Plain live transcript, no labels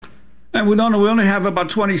And we only have about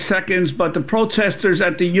 20 seconds, but the protesters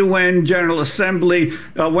at the UN General Assembly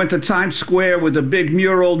went to Times Square with a big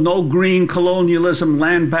mural, "No green colonialism,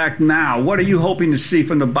 land back now." What are you hoping to see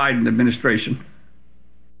from the Biden administration?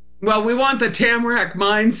 Well, we want the Tamarack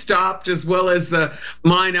mine stopped, as well as the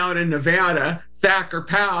mine out in Nevada, Thacker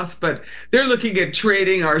Pass, but they're looking at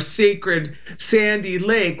trading our sacred Sandy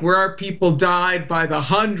Lake, where our people died by the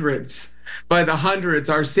hundreds,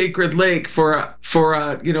 our sacred lake for a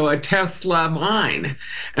Tesla mine.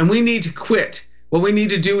 And we need to quit. What we need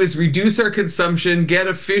to do is reduce our consumption, get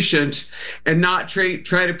efficient, and not try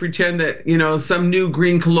to pretend that, some new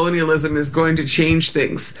green colonialism is going to change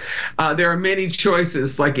things. There are many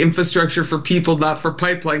choices, like infrastructure for people, not for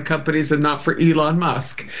pipeline companies and not for Elon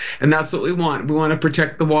Musk. And that's what we want. We want to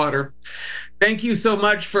protect the water. Thank you so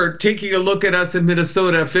much for taking a look at us in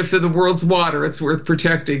Minnesota, a fifth of the world's water. It's worth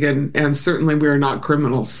protecting, and certainly we are not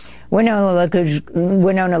criminals. Winona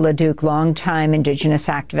LaDuke, longtime Indigenous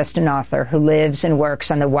activist and author who lives and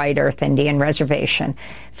works on the White Earth Indian Reservation,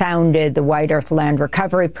 founded the White Earth Land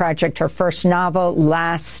Recovery Project. Her first novel,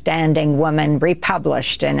 Last Standing Woman,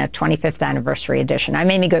 republished in a 25th anniversary edition.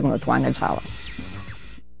 I'm Amy Goodman with Juan Gonzalez.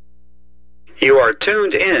 You are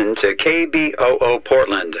tuned in to KBOO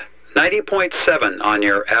Portland, 90.7 on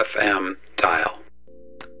your FM dial.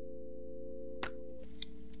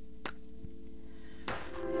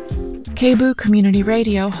 KBOO Community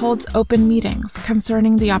Radio holds open meetings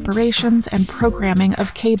concerning the operations and programming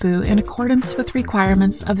of KBOO in accordance with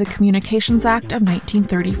requirements of the Communications Act of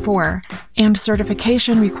 1934 and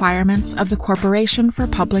certification requirements of the Corporation for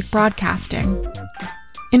Public Broadcasting.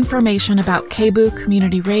 Information about KBOO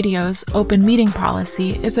Community Radio's open meeting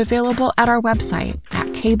policy is available at our website at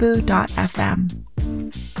kboo.fm.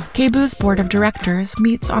 KBOO's Board of Directors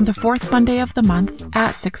meets on the fourth Monday of the month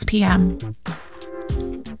at 6 p.m.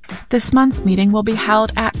 This month's meeting will be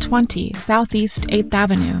held at 20 Southeast 8th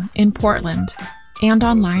Avenue in Portland and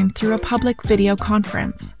online through a public video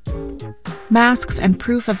conference. Masks and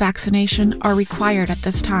proof of vaccination are required at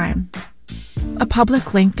this time. A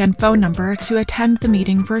public link and phone number to attend the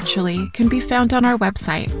meeting virtually can be found on our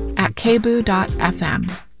website at kboo.fm.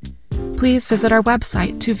 Please visit our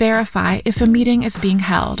website to verify if a meeting is being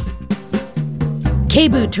held.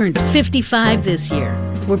 KBOO turns 55 this year.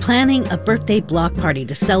 We're planning a birthday block party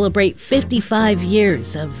to celebrate 55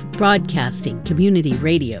 years of broadcasting community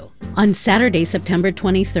radio. On Saturday, September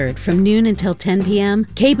 23rd, from noon until 10 p.m.,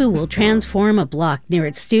 KBOO will transform a block near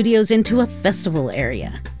its studios into a festival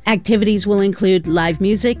area. Activities will include live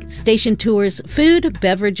music, station tours, food,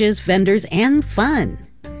 beverages, vendors, and fun.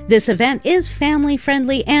 This event is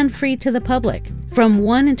family-friendly and free to the public. From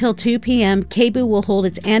 1 until 2 p.m., KBOO will hold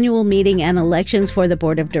its annual meeting and elections for the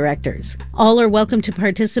Board of Directors. All are welcome to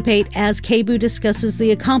participate as KBOO discusses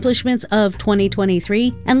the accomplishments of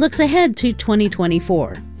 2023 and looks ahead to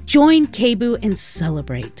 2024. Join KBOO and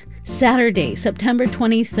celebrate. Saturday, September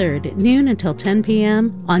 23rd, noon until 10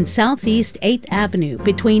 p.m. on Southeast 8th Avenue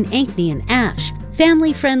between Ankeny and Ash.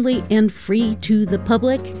 Family-friendly and free to the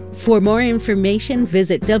public. For more information,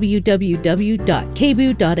 visit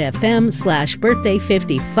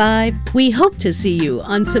www.kboo.fm/birthday55. We hope to see you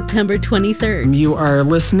on September 23rd. You are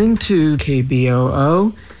listening to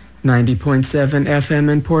KBOO 90.7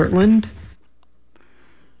 FM in Portland.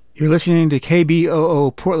 You're listening to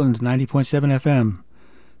KBOO Portland 90.7 FM.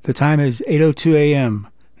 The time is 8:02 a.m.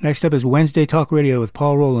 Next up is Wednesday Talk Radio with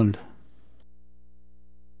Paul Roland.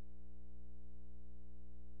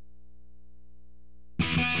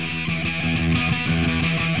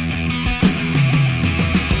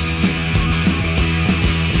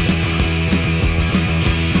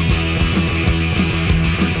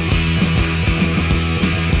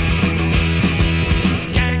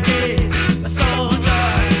 Yankee,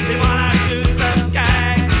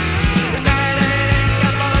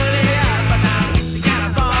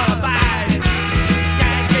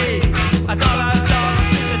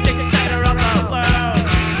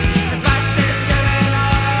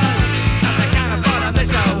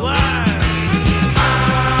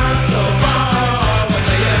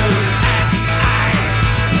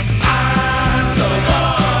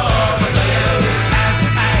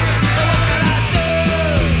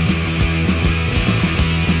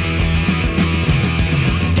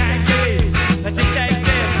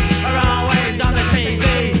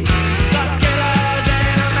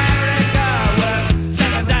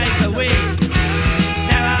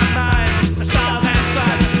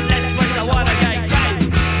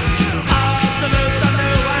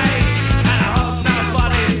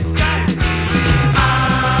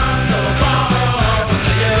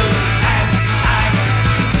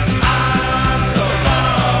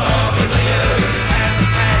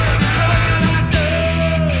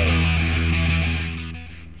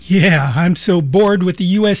 Yeah, I'm so bored with the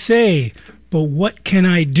USA. But what can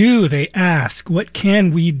I do, they ask. What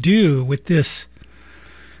can we do with this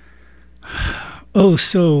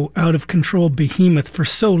so out of control behemoth for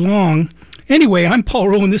so long? Anyway, I'm Paul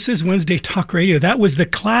Roland. This is Wednesday Talk Radio. That was The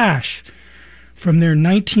Clash from their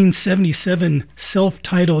 1977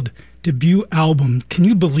 self-titled debut album. Can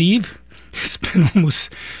you believe it's been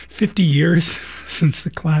almost 50 years since The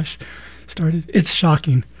Clash started? It's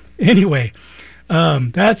shocking. Anyway,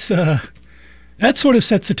 that sort of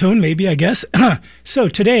sets the tone, maybe, I guess. So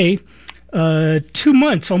today, 2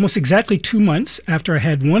 months, almost exactly 2 months after I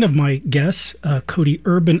had one of my guests, Cody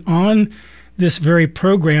Urban, on this very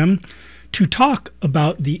program to talk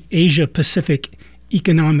about the Asia-Pacific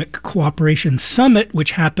Economic Cooperation Summit,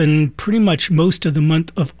 which happened pretty much most of the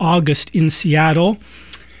month of August in Seattle.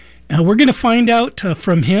 We're going to find out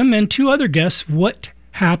from him and two other guests what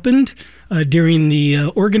happened during the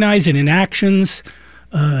organizing and actions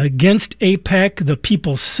against APEC, the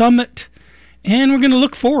People's Summit, and we're going to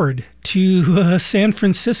look forward to San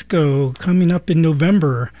Francisco coming up in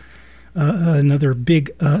November, another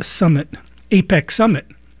big summit, APEC summit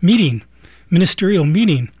meeting, ministerial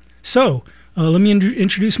meeting. So let me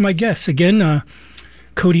introduce my guests. Again,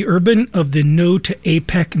 Cody Urban of the No to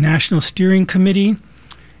APEC National Steering Committee,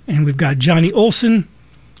 and we've got Johnny Olson,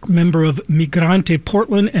 member of Migrante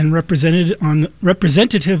Portland and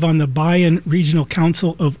representative on the Bayan Regional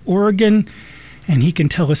Council of Oregon, and he can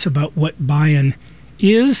tell us about what Bayan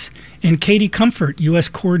is. And Katie Comfort, U.S.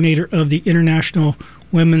 coordinator of the International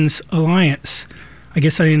Women's Alliance. I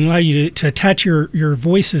guess I didn't allow you to attach your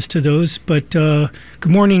voices to those, but good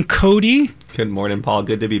morning, Cody. Good morning, Paul.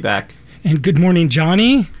 Good to be back. And good morning,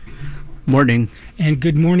 Johnny. Morning. And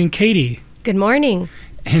good morning, Katie. Good morning.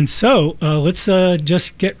 And so let's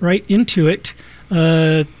just get right into it.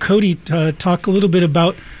 Cody, talk a little bit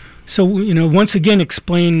about, once again,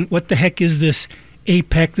 explain what the heck is this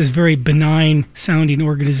APEC, this very benign sounding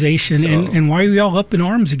organization, and why are we all up in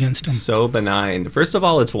arms against them? So benign. First of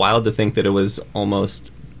all, it's wild to think that it was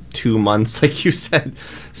almost 2 months, like you said,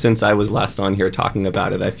 since I was last on here talking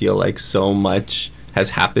about it. I feel like so much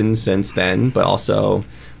has happened since then, but also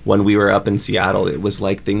when we were up in Seattle, it was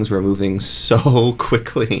like things were moving so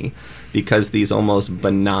quickly because these almost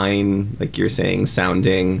benign, like you're saying,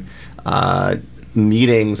 sounding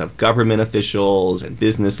meetings of government officials and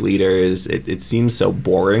business leaders, it seems so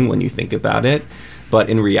boring when you think about it. But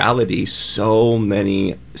in reality, so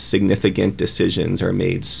many significant decisions are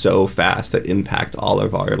made so fast that impact all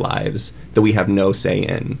of our lives that we have no say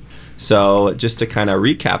in. So just to kind of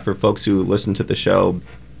recap for folks who listened to the show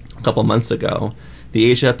a couple months ago, the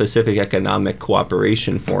Asia Pacific Economic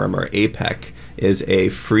Cooperation Forum, or APEC, is a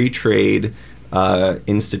free trade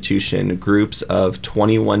institution, groups of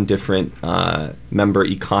 21 different member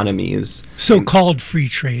economies. So-called free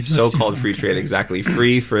trade. So-called free trade, exactly.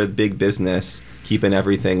 Free for big business, keeping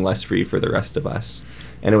everything less free for the rest of us.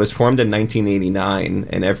 And it was formed in 1989,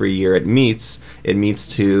 and every year it meets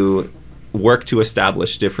to work to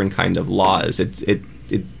establish different kind of laws. It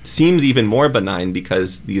seems even more benign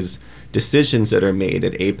because these decisions that are made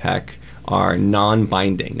at APEC are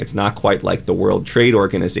non-binding. It's not quite like the World Trade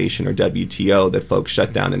Organization or WTO that folks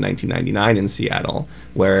shut down in 1999 in Seattle,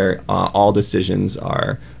 where all decisions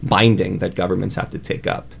are binding that governments have to take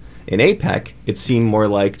up. In APEC, it seemed more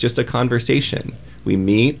like just a conversation. We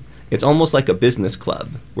meet. It's almost like a business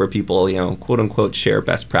club where people, quote unquote, share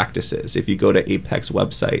best practices. If you go to APEC's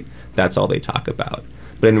website, that's all they talk about.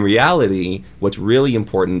 But in reality, what's really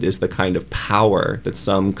important is the kind of power that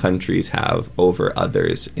some countries have over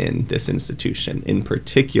others in this institution, in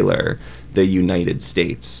particular, the United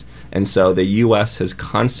States. And so the U.S. has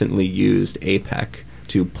constantly used APEC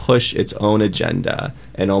to push its own agenda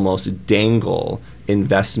and almost dangle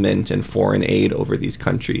investment and foreign aid over these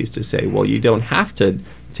countries to say, well, you don't have to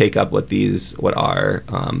take up what our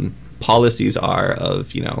policies are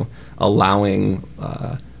of, allowing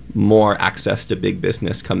more access to big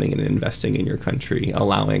business coming in and investing in your country,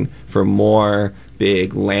 allowing for more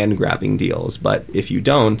big land grabbing deals. But if you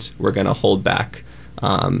don't, we're going to hold back,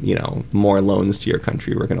 more loans to your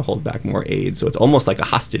country. We're going to hold back more aid. So it's almost like a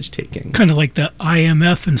hostage taking. Kind of like the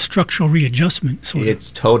IMF and structural readjustment.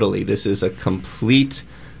 This is a complete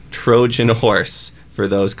Trojan horse for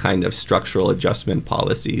those kind of structural adjustment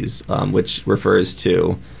policies, which refers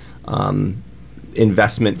to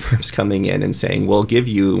investment firms coming in and saying, we'll give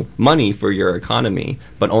you money for your economy,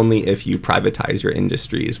 but only if you privatize your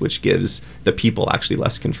industries, which gives the people actually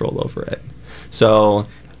less control over it. So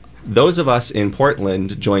those of us in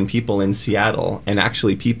Portland join people in Seattle, and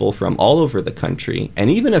actually people from all over the country, and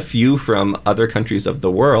even a few from other countries of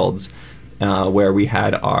the world, where we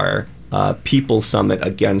had our People's Summit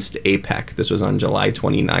against APEC. This was on July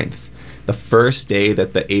 29th. The first day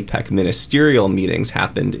that the APEC ministerial meetings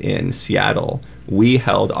happened in Seattle, we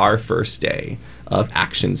held our first day of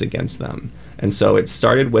actions against them. And so it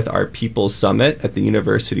started with our People's Summit at the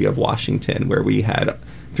University of Washington, where we had,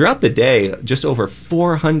 throughout the day, just over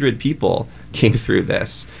 400 people came through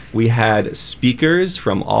this. We had speakers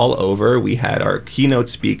from all over. We had our keynote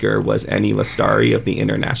speaker was Eni Lastari of the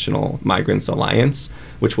International Migrants Alliance,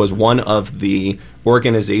 which was one of the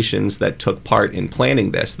organizations that took part in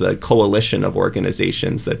planning this. The coalition of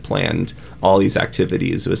organizations that planned all these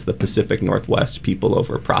activities was the Pacific Northwest People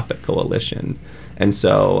Over Profit Coalition. And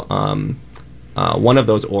so one of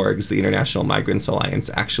those orgs, the International Migrants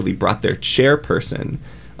Alliance, actually brought their chairperson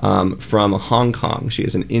from Hong Kong. She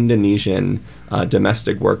is an Indonesian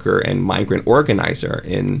domestic worker and migrant organizer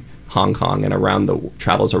in Hong Kong and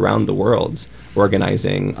travels around the world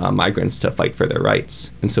organizing migrants to fight for their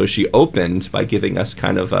rights. And so she opened by giving us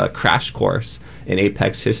kind of a crash course in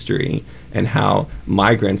APEC's history and how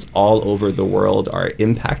migrants all over the world are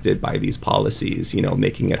impacted by these policies,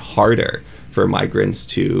 making it harder for migrants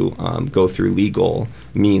to go through legal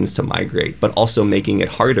means to migrate, but also making it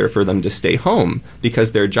harder for them to stay home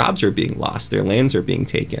because their jobs are being lost, their lands are being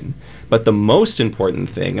taken. But the most important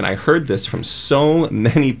thing, and I heard this from so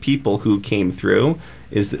many people who came through,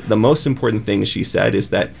 is the most important thing she said is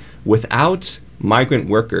that without migrant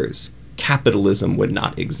workers, capitalism would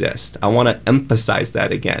not exist. I want to emphasize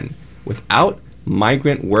that again. Without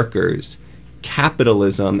migrant workers,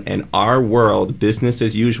 capitalism and our world, business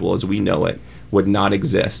as usual as we know it, would not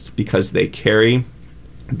exist because they carry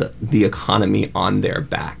the economy on their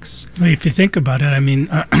backs. If you think about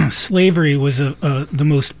it, slavery was the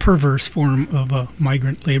most perverse form of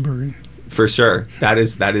migrant labor. For sure, that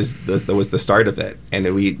was the start of it,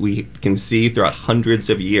 and we can see throughout hundreds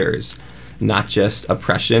of years, not just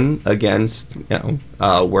oppression against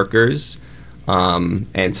workers,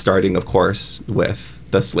 and starting, of course, with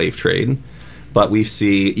the slave trade. But we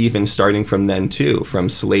see even starting from then, too, from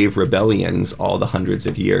slave rebellions all the hundreds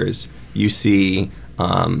of years, you see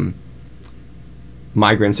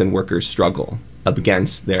migrants and workers struggle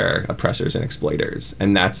against their oppressors and exploiters.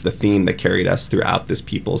 And that's the theme that carried us throughout this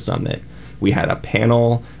People's Summit. We had a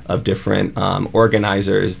panel of different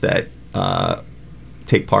organizers that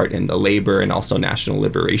take part in the labor and also national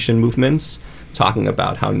liberation movements, talking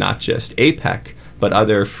about how not just APEC, but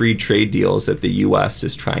other free trade deals that the U.S.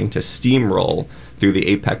 is trying to steamroll through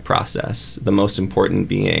the APEC process, the most important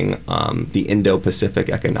being the Indo-Pacific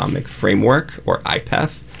Economic Framework, or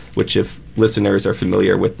IPEF, which if listeners are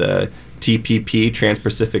familiar with the TPP,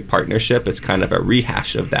 Trans-Pacific Partnership, it's kind of a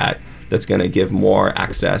rehash of that's going to give more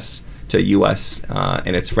access to U.S.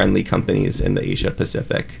 And its friendly companies in the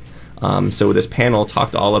Asia-Pacific. So this panel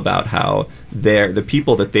talked all about how the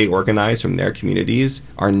people that they organize from their communities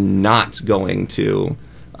are not going to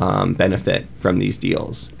benefit from these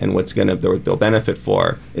deals, and what they'll benefit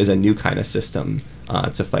for is a new kind of system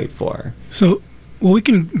to fight for. So, well, we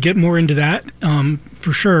can get more into that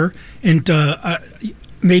for sure, and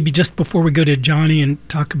maybe just before we go to Johnny and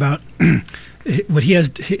talk about what he has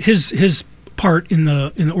his part in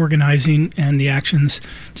the organizing and the actions.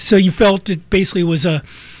 So you felt it basically was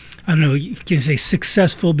I don't know, you can say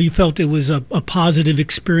successful, but you felt it was a positive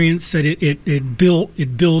experience, that it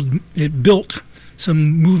built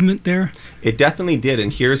some movement there? It definitely did,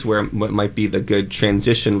 and here's what might be the good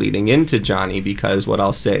transition leading into Johnny, because what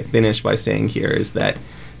I'll finish by saying here is that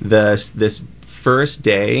this first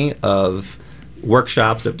day of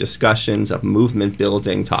workshops, of discussions, of movement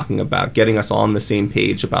building, talking about getting us all on the same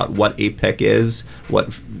page about what APEC is,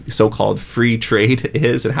 what so-called free trade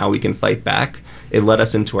is, and how we can fight back. It led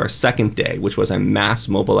us into our second day, which was a mass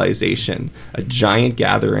mobilization, a giant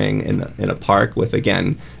gathering in a park with,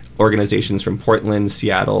 again, organizations from Portland,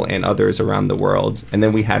 Seattle, and others around the world. And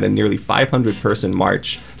then we had a nearly 500-person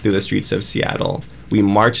march through the streets of Seattle. We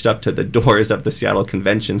marched up to the doors of the Seattle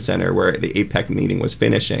Convention Center where the APEC meeting was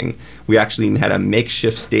finishing. We actually had a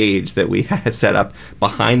makeshift stage that we had set up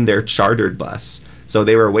behind their chartered bus. So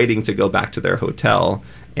they were waiting to go back to their hotel,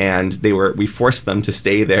 and we forced them to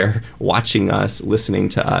stay there watching us, listening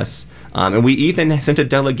to us. And we even sent a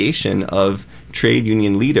delegation of trade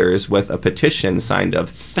union leaders with a petition signed of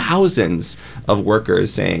thousands of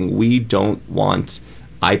workers saying, we don't want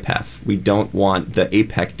IPEF. We don't want the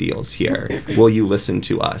APEC deals here. Will you listen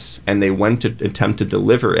to us? And they went to attempt to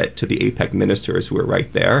deliver it to the APEC ministers who were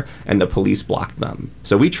right there, and the police blocked them.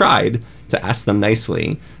 So we tried to ask them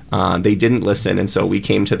nicely, They didn't listen, and so we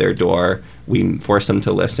came to their door. We forced them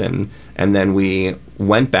to listen, and then we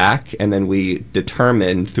went back, and then we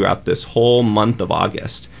determined throughout this whole month of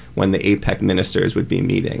August, when the APEC ministers would be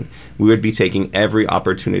meeting, we would be taking every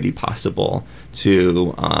opportunity possible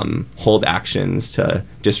to hold actions to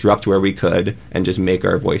disrupt where we could and just make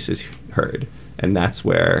our voices heard. And that's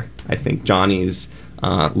where I think Johnny's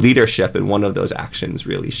leadership in one of those actions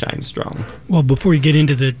really shines strong. Well, before you get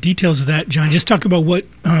into the details of that, John, just talk about what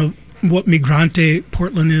Migrante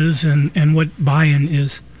Portland is and what Bayan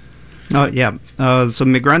is. So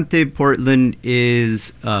Migrante Portland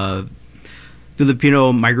is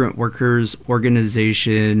Filipino migrant workers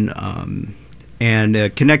organization,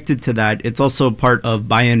 and connected to that, it's also part of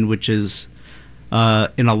Bayan, which is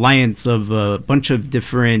an alliance of a bunch of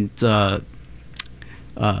different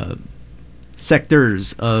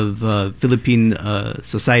sectors of Philippine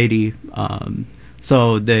society.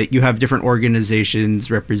 So that you have different organizations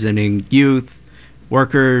representing youth,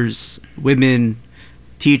 workers, women,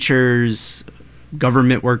 teachers,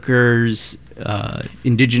 government workers,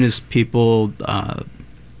 indigenous people,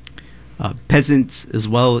 peasants as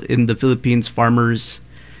well in the Philippines, farmers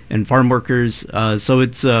and farm workers. So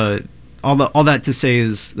it's all that to say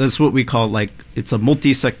is that's what we call it's a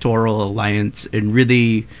multi-sectoral alliance and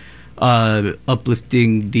really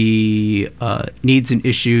uplifting the needs and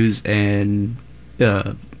issues and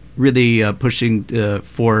really pushing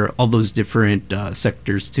for all those different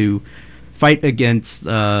sectors to fight against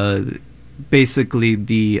basically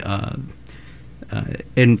the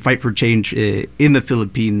and fight for change in the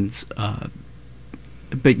Philippines.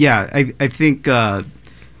 But yeah, I think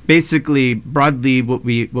basically broadly what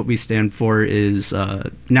we stand for is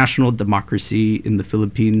national democracy in the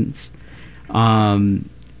Philippines.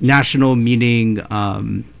 National meaning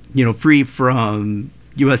free from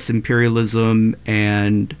U.S. imperialism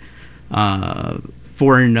and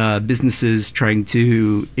foreign businesses trying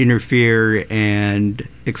to interfere and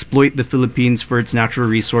exploit the Philippines for its natural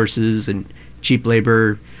resources and cheap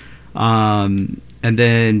labor. And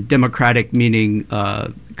then democratic meaning,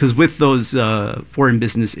 because with those foreign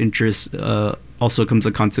business interests also comes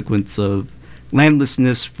a consequence of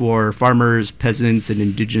landlessness for farmers, peasants, and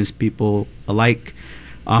indigenous people alike.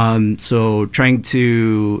 So trying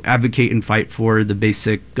to advocate and fight for the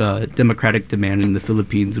basic democratic demand in the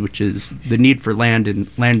Philippines, which is the need for land and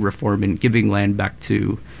land reform and giving land back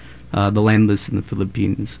to the landless in the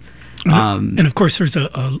Philippines. And of course, there's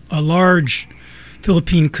a large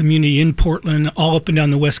Philippine community in Portland, all up and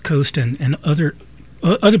down the West Coast and other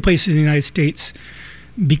places in the United States,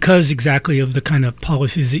 because exactly of the kind of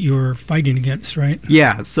policies that you're fighting against, right?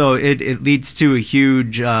 Yeah, so it leads to a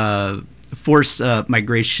huge forced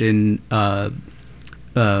migration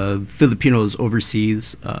Filipinos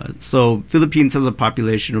overseas. So Philippines has a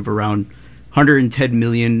population of around 110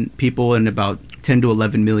 million people, and about 10 to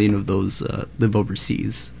 11 million of those live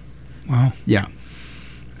overseas. Wow. Yeah.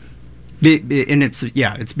 And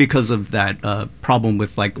it's because of that problem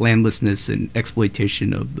with landlessness and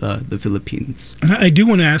exploitation of the Philippines. And I do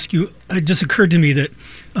want to ask you, it just occurred to me that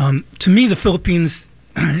to me the Philippines,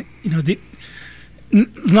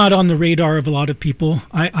 not on the radar of a lot of people.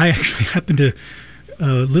 I actually happened to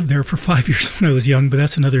live there for 5 years when I was young, but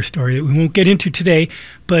that's another story that we won't get into today.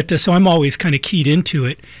 But so I'm always kind of keyed into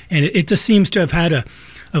it, and it just seems to have had a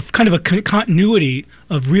kind of a continuity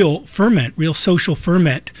of real ferment, real social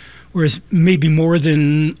ferment. Whereas maybe more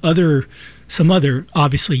than some other,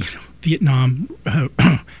 obviously, Vietnam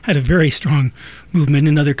had a very strong movement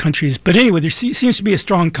in other countries. But anyway, there seems to be a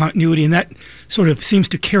strong continuity, and that sort of seems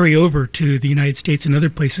to carry over to the United States and other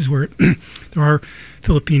places where there are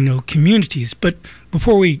Filipino communities. But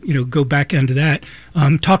before we go back into that,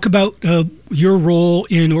 talk about your role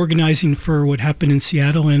in organizing for what happened in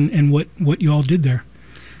Seattle and what you all did there.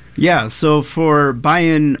 Yeah, so for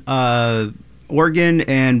Bayan Oregon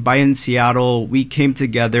and Bayan Seattle, we came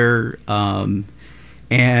together and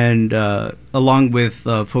along with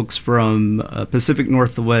folks from Pacific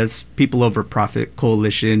Northwest People Over Profit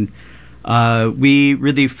Coalition, we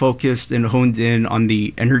really focused and honed in on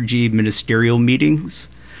the energy ministerial meetings.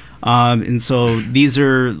 And so these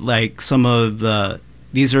are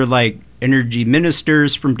energy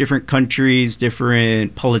ministers from different countries,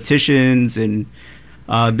 different politicians and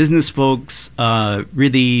business folks,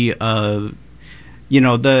 really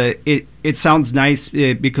it sounds nice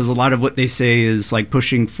because a lot of what they say is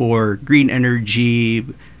pushing for green energy,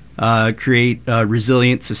 create a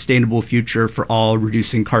resilient, sustainable future for all,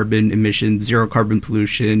 reducing carbon emissions, zero carbon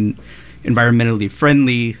pollution, environmentally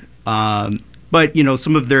friendly. But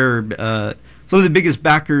some of the biggest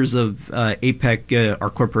backers of APEC are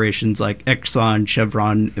corporations like Exxon,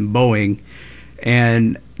 Chevron, and Boeing.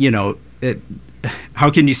 And how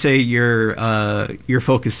can you say you're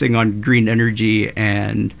focusing on green energy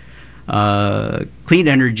and clean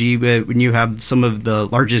energy when you have some of the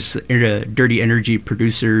largest dirty energy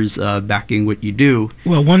producers backing what you do?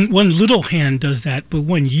 Well, one little hand does that, but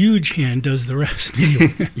one huge hand does the rest.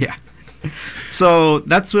 Yeah. So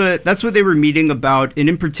that's what they were meeting about, and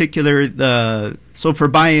in particular, so for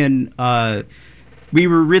buy-in, we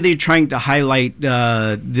were really trying to highlight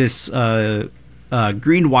this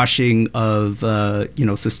greenwashing of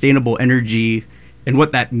sustainable energy and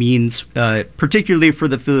what that means, particularly for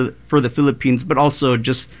the Philippines, but also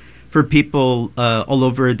just for people all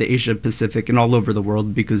over the Asia Pacific and all over the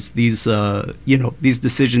world, because these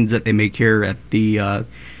decisions that they make here at the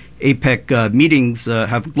APEC meetings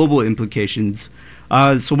have global implications.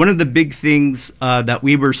 So one of the big things that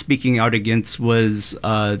we were speaking out against was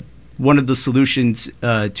one of the solutions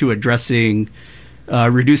to addressing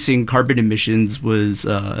reducing carbon emissions was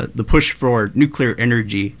the push for nuclear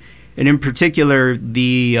energy. And in particular,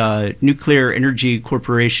 the Nuclear Energy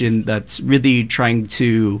Corporation that's really trying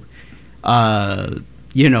to,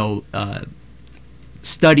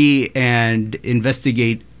 study and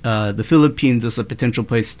investigate the Philippines as a potential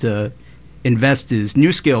place to invest is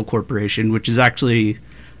NuScale Corporation, which is actually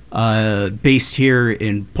based here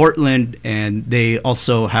in Portland, and they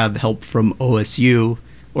also have help from OSU,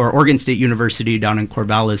 or Oregon State University down in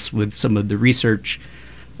Corvallis, with some of the research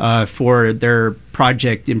for their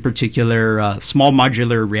project, in particular small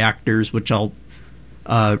modular reactors, which I'll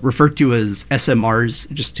refer to as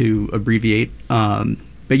SMRs just to abbreviate.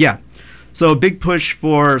 But yeah, so a big push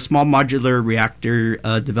for small modular reactor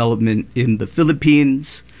development in the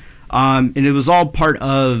Philippines. And it was all part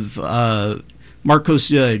of Marcos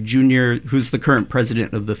Jr., who's the current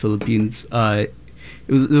president of the Philippines.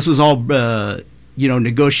 This was all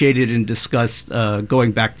negotiated and discussed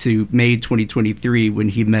going back to May 2023, when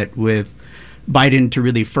he met with Biden to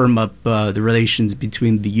really firm up the relations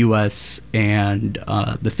between the U.S. and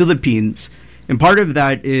the Philippines. And part of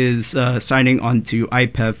that is signing on to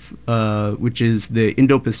IPEF, which is the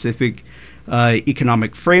Indo-Pacific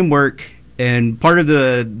Economic Framework. And part of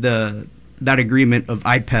that agreement of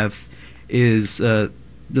IPEF is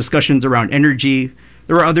discussions around energy.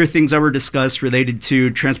 There were other things that were discussed related to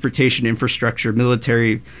transportation infrastructure,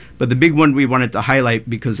 military, but the big one we wanted to highlight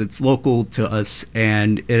because it's local to us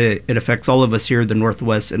and it affects all of us here in the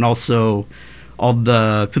Northwest, and also all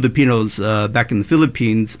the Filipinos back in the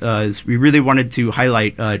Philippines, is we really wanted to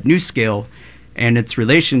highlight NuScale and its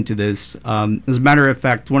relation to this. As a matter of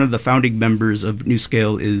fact, one of the founding members of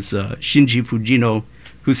NuScale is Shinji Fujino,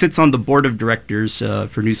 who sits on the board of directors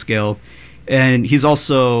for NuScale. And he's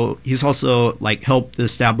also like helped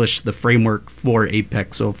establish the framework for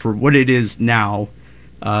APEC. So for what it is now,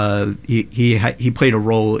 he played a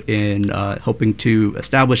role in helping to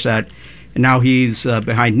establish that. And now he's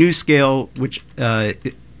behind NuScale, which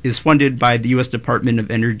is funded by the U.S. Department of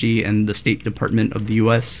Energy and the State Department of the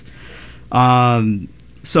U.S.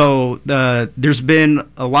 So there's been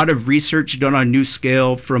a lot of research done on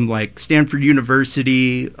NuScale from like Stanford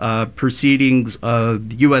University, proceedings of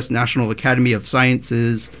the U.S. National Academy of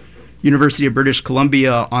Sciences, University of British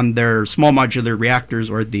Columbia on their small modular reactors,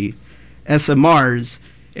 or the SMRs.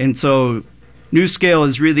 And so NuScale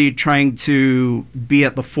is really trying to be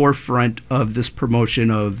at the forefront of this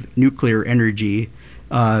promotion of nuclear energy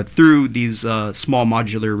through these small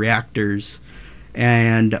modular reactors.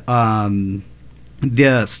 And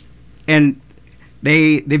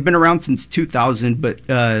they've been around since 2000, but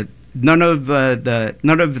none of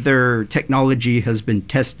their technology has been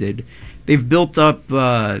tested. They've built up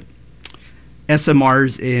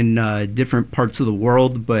SMRs in different parts of the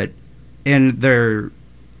world, and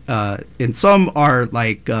some are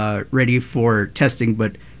like ready for testing,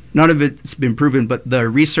 but none of it's been proven. But the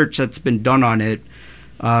research that's been done on it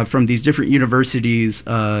from these different universities,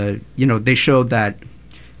 they show that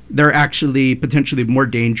they're actually potentially more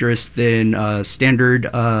dangerous than standard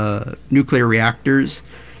nuclear reactors,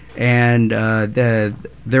 and they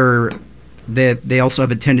also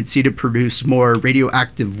have a tendency to produce more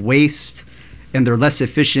radioactive waste, and they're less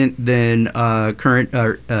efficient than current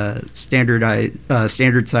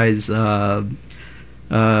standard size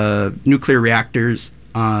nuclear reactors.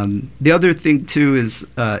 The other thing too is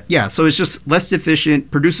so it's just less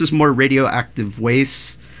efficient, produces more radioactive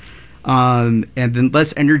waste. And then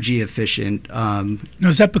less energy efficient. Now,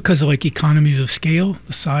 is that because of like economies of scale,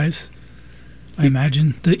 the size? I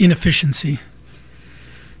imagine the inefficiency.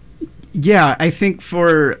 Yeah, I think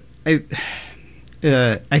from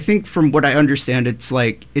what I understand, it's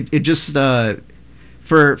like it just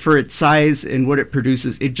for its size and what it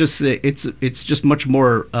produces, it's just much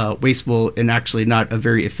more wasteful and actually not a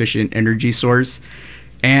very efficient energy source.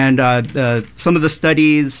 And some of the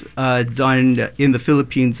studies done in the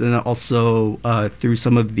Philippines and also through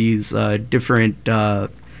some of these different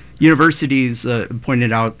universities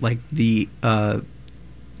pointed out like the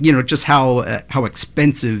just how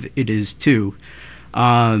expensive it is too.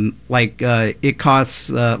 It costs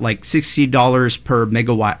like $60 per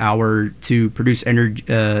megawatt hour to produce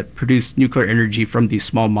nuclear energy from these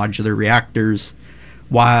small modular reactors,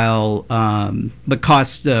 while the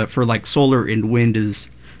cost for like solar and wind is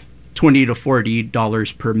 $20 to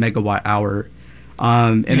 $40 per megawatt hour.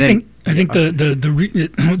 I think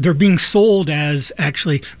they're being sold as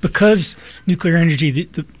actually, because nuclear energy,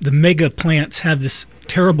 the mega plants have this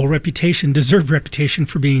terrible reputation, deserved reputation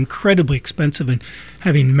for being incredibly expensive and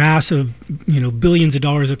having massive, billions of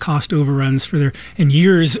dollars of cost overruns and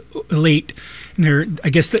years late. And I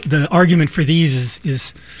guess the argument for these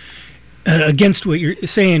is against what you're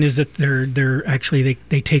saying, is that they're actually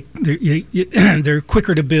they're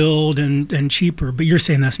quicker to build and cheaper. But you're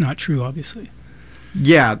saying that's not true, obviously.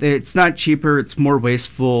 Yeah, it's not cheaper. It's more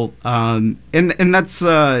wasteful, and that's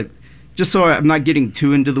just so I'm not getting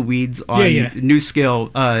too into the weeds on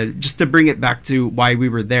NuScale. Just to bring it back to why we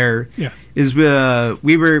were there, is we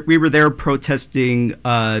were there protesting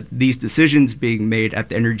these decisions being made at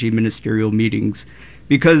the energy ministerial meetings,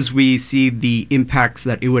 because we see the impacts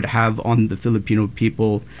that it would have on the Filipino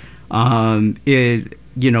people.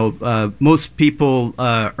 Most people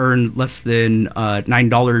earn less than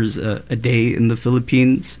 $9 a day in the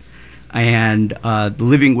Philippines, and the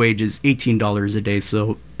living wage is $18 a day.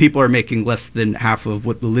 So people are making less than half of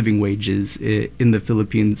what the living wage is in the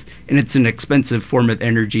Philippines, and it's an expensive form of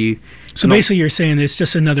energy. So basically you're saying it's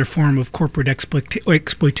just another form of corporate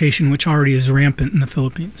exploitation, which already is rampant in the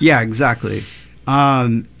Philippines. Yeah, exactly.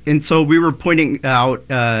 And so we were pointing out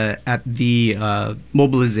at the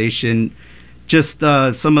mobilization just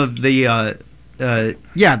some of the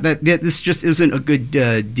that this just isn't a good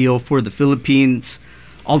deal for the Philippines.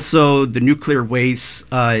 Also, the nuclear waste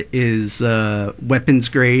is weapons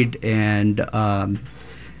grade, and and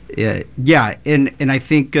I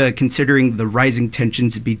think considering the rising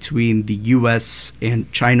tensions between the U.S.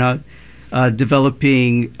 and China,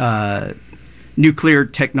 developing nuclear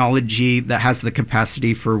technology that has the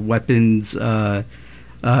capacity for weapons, the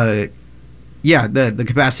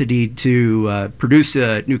capacity to produce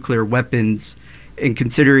nuclear weapons, and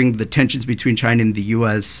considering the tensions between China and the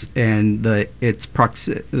U.S. and the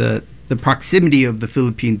proximity of the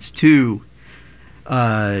Philippines to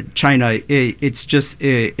China,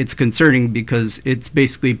 it's concerning, because it's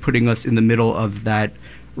basically putting us in the middle of that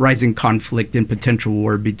rising conflict and potential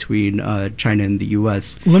war between China and the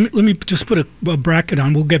U.S. Let me just put a bracket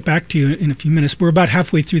on. We'll get back to you in a few minutes. We're about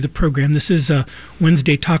halfway through the program. This is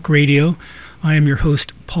Wednesday Talk Radio. I am your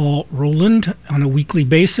host, Paul Roland, on a weekly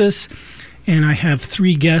basis, and I have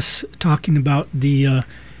three guests talking about the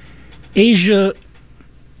Asia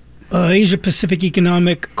Pacific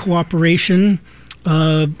Economic Cooperation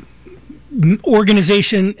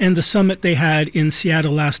organization and the summit they had in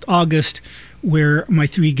Seattle last August, where my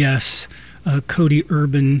three guests, Cody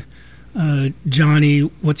Urban, Johnny,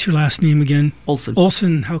 what's your last name again?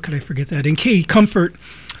 Olson, how could I forget that? And Katie Comfort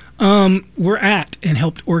were at and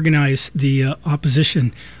helped organize the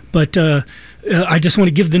opposition. But I just want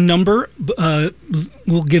to give the number.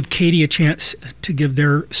 We'll give Katie a chance to give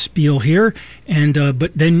their spiel here, and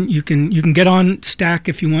but then you can get on Stack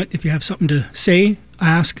if you want, if you have something to say,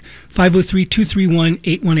 ask.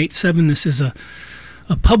 503-231-8187. This is a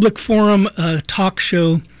public forum talk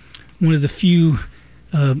show, one of the few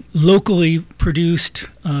locally produced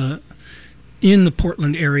in the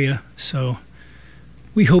Portland area. So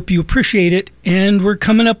we hope you appreciate it. And we're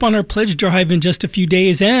coming up on our pledge drive in just a few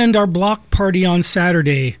days, and our block party on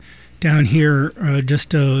Saturday down here, just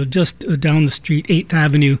down the street, 8th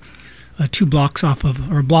Avenue, a block off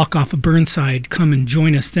of Burnside. Come and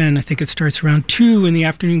join us then. I think it starts around 2 in the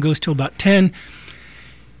afternoon, goes till about 10.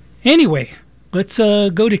 Anyway, let's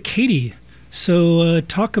go to Katie. So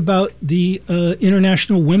talk about the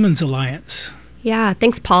International Women's Alliance. Yeah,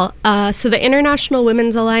 thanks, Paul. So the International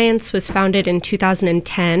Women's Alliance was founded in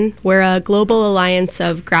 2010. We're a global alliance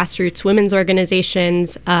of grassroots women's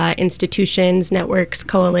organizations, institutions, networks,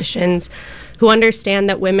 coalitions, who understand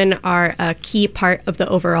that women are a key part of the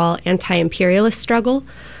overall anti-imperialist struggle.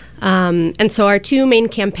 And so our two main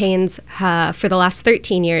campaigns for the last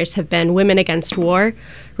 13 years have been Women Against War,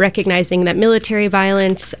 recognizing that military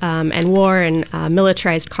violence and war and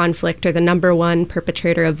militarized conflict are the number one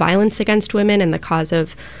perpetrator of violence against women and the cause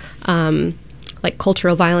of like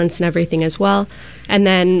cultural violence and everything as well. And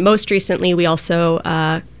then most recently, we also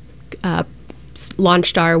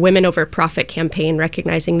launched our Women Over Profit campaign,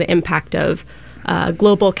 recognizing the impact of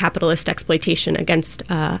global capitalist exploitation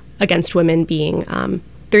against women being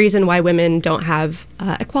the reason why women don't have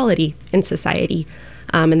equality in society,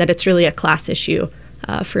 and that it's really a class issue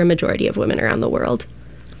for a majority of women around the world.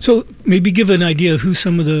 So maybe give an idea of who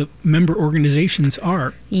some of the member organizations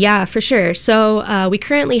are. Yeah, for sure. So we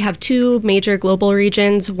currently have two major global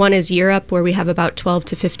regions. One is Europe, where we have about 12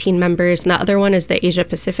 to 15 members, and the other one is the Asia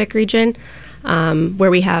Pacific region, where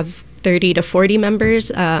we have 30 to 40 members,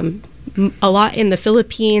 a lot in the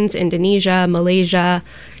Philippines, Indonesia, Malaysia,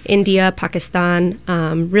 India, Pakistan,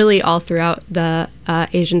 really all throughout the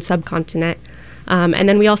Asian subcontinent. And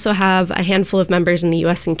then we also have a handful of members in the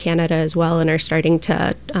U.S. and Canada as well, and are starting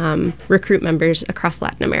to recruit members across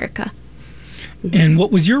Latin America. And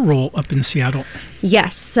what was your role up in Seattle?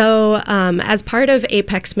 Yes. So as part of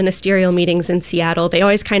APEC's ministerial meetings in Seattle, they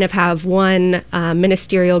always kind of have one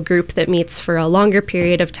ministerial group that meets for a longer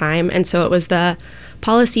period of time. And so it was the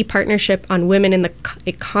Policy Partnership on Women in the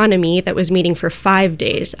Economy that was meeting for 5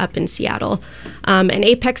 days up in Seattle. And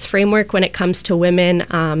APEC's framework when it comes to women,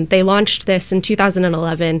 they launched this in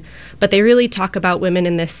 2011, but they really talk about women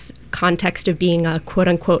in this context of being a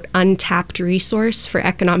quote-unquote untapped resource for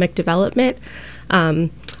economic development,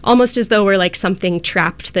 almost as though we're like something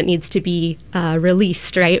trapped that needs to be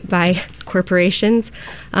released, right, by corporations.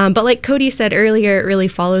 But like Cody said earlier, it really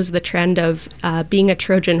follows the trend of being a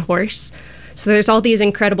Trojan horse. So there's all these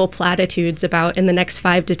incredible platitudes about in the next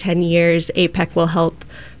 5 to 10 years, APEC will help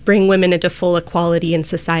bring women into full equality in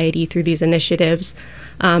society through these initiatives.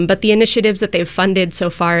 But the initiatives that they've funded so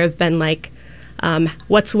far have been like,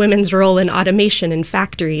 what's women's role in automation in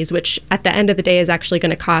factories, which at the end of the day is actually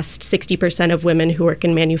going to cost 60% of women who work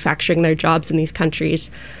in manufacturing their jobs in these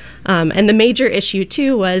countries. And the major issue,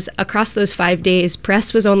 too, was across those 5 days,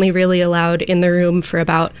 press was only really allowed in the room for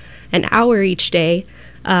about an hour each day.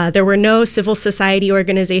 There were no civil society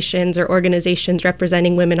organizations or organizations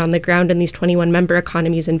representing women on the ground in these 21 member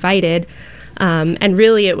economies invited. And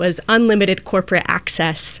really, it was unlimited corporate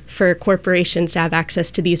access for corporations to have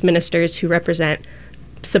access to these ministers who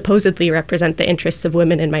supposedly represent the interests of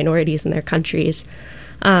women and minorities in their countries.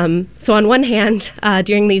 So on one hand,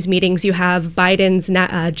 during these meetings, you have Biden's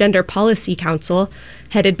Gender Policy Council,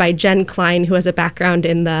 headed by Jen Klein, who has a background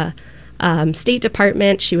in the State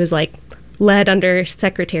Department. She was led under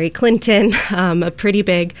Secretary Clinton, a pretty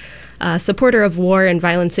big supporter of war and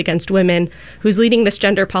violence against women, who's leading this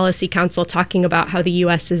Gender Policy Council, talking about how the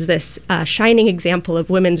U.S. is this shining example of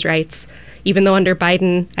women's rights, even though under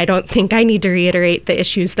Biden, I don't think I need to reiterate the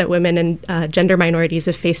issues that women and gender minorities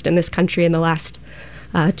have faced in this country in the last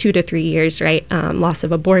 2 to 3 years, right? Loss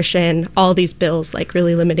of abortion, all these bills,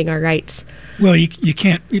 really limiting our rights. Well, you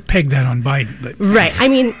can't peg that on Biden. But. Right. I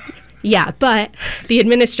mean, yeah, but the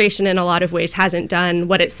administration in a lot of ways hasn't done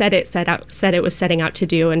what it said it was setting out to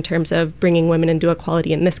do in terms of bringing women into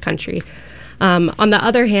equality in this country. On the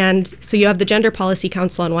other hand, so you have the Gender Policy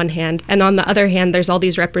Council on one hand, and on the other hand, there's all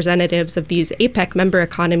these representatives of these APEC member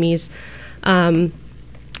economies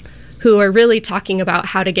who are really talking about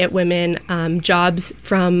how to get women jobs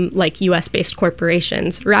from U.S.-based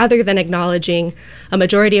corporations, rather than acknowledging a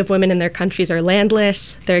majority of women in their countries are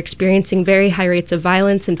landless, they're experiencing very high rates of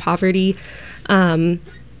violence and poverty, and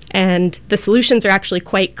the solutions are actually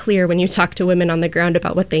quite clear when you talk to women on the ground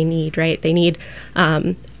about what they need, right? They need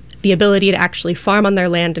the ability to actually farm on their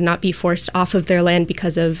land and not be forced off of their land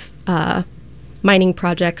because of mining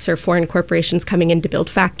projects or foreign corporations coming in to build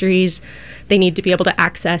factories. They need to be able to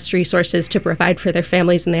access resources to provide for their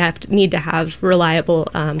families, and they need to have reliable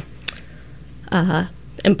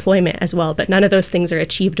employment as well. But none of those things are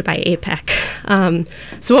achieved by APEC.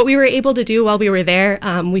 So what we were able to do while we were there,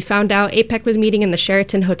 we found out APEC was meeting in the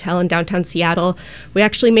Sheraton Hotel in downtown Seattle. We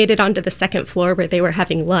actually made it onto the second floor where they were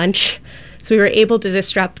having lunch. So we were able to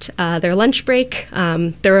disrupt their lunch break.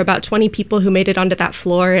 There were about 20 people who made it onto that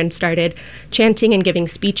floor and started chanting and giving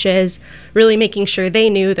speeches, really making sure they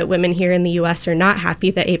knew that women here in the U.S. are not happy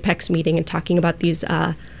that APEC's meeting and talking about these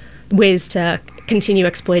ways to continue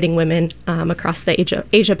exploiting women across the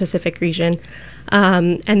Asia Pacific region.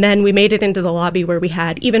 And then we made it into the lobby where we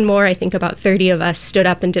had even more, I think about 30 of us stood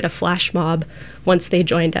up and did a flash mob once they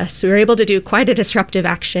joined us. So we were able to do quite a disruptive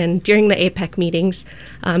action during the APEC meetings.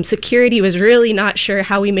 Security was really not sure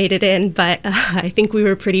how we made it in, but I think we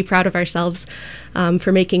were pretty proud of ourselves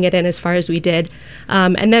for making it in as far as we did.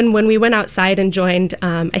 And then when we went outside and joined,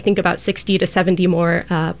 I think about 60 to 70 more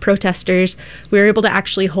protesters, we were able to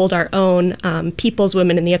actually hold our own People's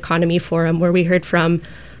Women in the Economy Forum, where we heard from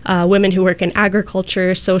women who work in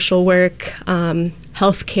agriculture, social work,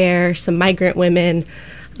 healthcare, some migrant women,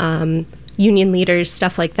 union leaders,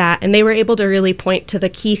 stuff like that. And they were able to really point to the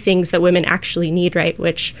key things that women actually need, right?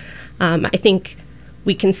 Which I think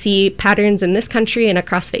we can see patterns in this country and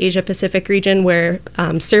across the Asia-Pacific region where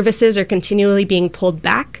services are continually being pulled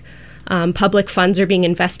back. Public funds are being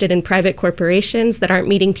invested in private corporations that aren't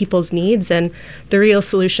meeting people's needs. And the real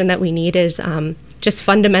solution that we need is just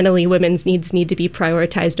fundamentally women's needs need to be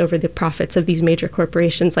prioritized over the profits of these major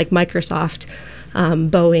corporations like Microsoft,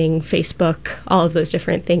 Boeing, Facebook, all of those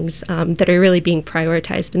different things that are really being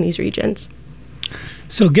prioritized in these regions.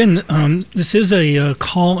 So again, this is a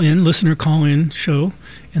listener call-in show,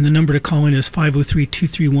 and the number to call in is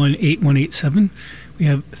 503-231-8187. We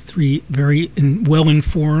have three very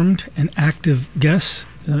well-informed and active guests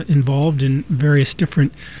involved in various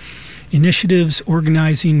different initiatives,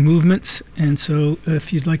 organizing movements, and so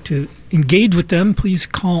if you'd like to engage with them, please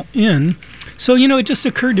call in. So, it just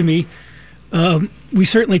occurred to me, we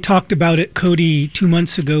certainly talked about it, Cody, 2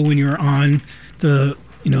 months ago when you were on the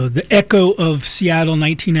echo of Seattle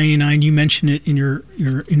 1999. You mentioned it in your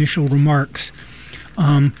initial remarks.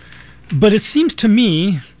 But it seems to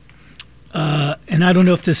me, and I don't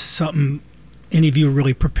know if this is something any of you are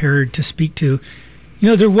really prepared to speak to,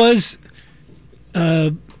 there was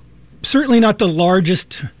certainly not the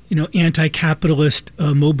largest, anti-capitalist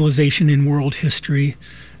mobilization in world history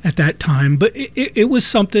at that time, but it was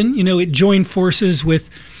something. It joined forces with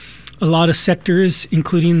a lot of sectors,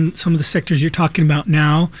 including some of the sectors you're talking about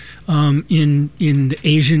now, in the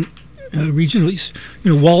Asian region.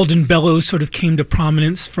 Walden Bellows sort of came to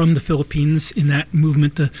prominence from the Philippines in that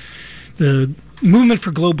movement, the movement for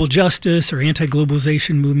global justice or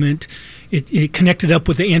anti-globalization movement. It connected up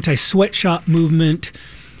with the anti-sweatshop movement,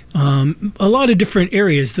 a lot of different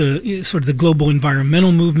areas, the sort of the global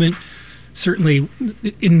environmental movement. Certainly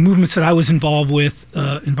in movements that I was involved with,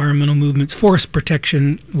 environmental movements, forest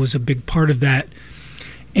protection was a big part of that.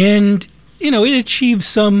 And, it achieved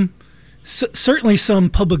certainly some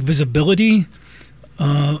public visibility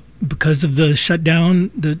because of the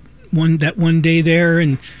shutdown, that one day there,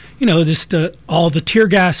 and, just all the tear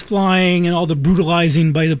gas flying and all the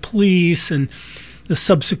brutalizing by the police and the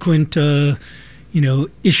subsequent,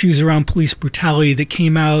 issues around police brutality that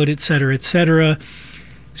came out, et cetera, et cetera.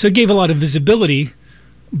 So it gave a lot of visibility,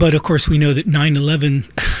 but of course we know that 9/11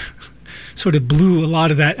 sort of blew a lot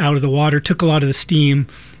of that out of the water, took a lot of the steam,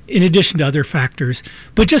 in addition to other factors.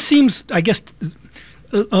 But just seems, I guess,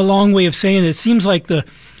 a long way of saying it seems like the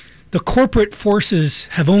corporate forces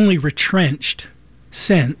have only retrenched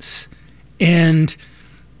since, and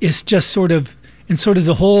it's just sort of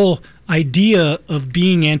the whole idea of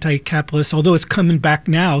being anti-capitalist, although it's coming back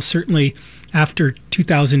now, certainly after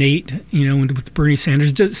 2008, with Bernie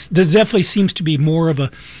Sanders, there definitely seems to be more of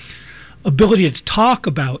a ability to talk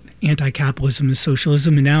about anti-capitalism and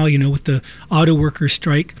socialism, and now, with the auto workers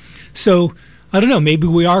strike. So, I don't know, maybe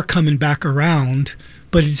we are coming back around,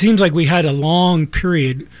 but it seems like we had a long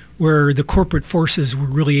period where the corporate forces were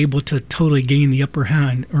really able to totally gain the upper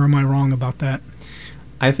hand, or am I wrong about that?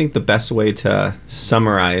 I think the best way to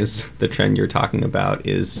summarize the trend you're talking about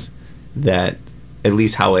is that, at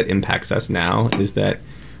least how it impacts us now, is that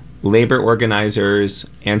labor organizers,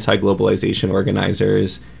 anti-globalization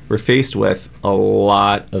organizers were faced with a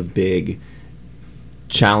lot of big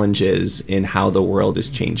challenges in how the world is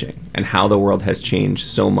changing and how the world has changed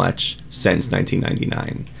so much since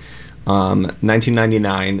 1999.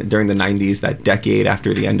 1999, during the 90s, that decade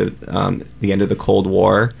after the end of the Cold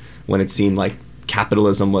War, when it seemed like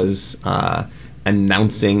capitalism was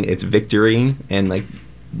announcing its victory, and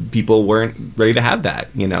people weren't ready to have that.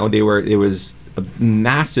 There was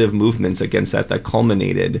massive movements against that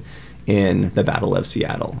culminated in the Battle of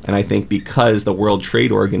Seattle. And I think because the World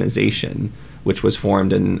Trade Organization, which was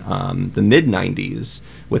formed in the mid-90s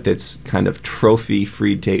with its kind of trophy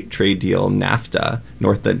free trade deal, NAFTA,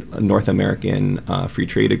 North American Free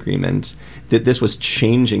Trade Agreement, that this was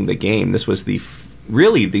changing the game. This was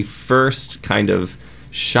really the first kind of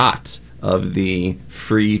shot of the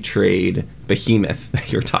free trade behemoth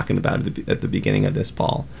that you're talking about at the beginning of this,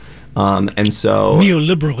 Paul. And so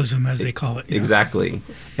neoliberalism, as they call it. Exactly.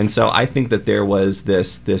 And so I think that there was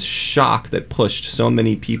this shock that pushed so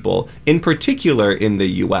many people, in particular in the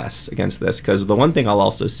U.S., against this. Because the one thing I'll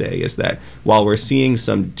also say is that while we're seeing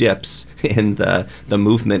some dips in the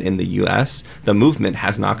movement in the U.S., the movement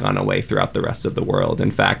has not gone away throughout the rest of the world.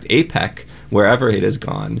 In fact, APEC, wherever it has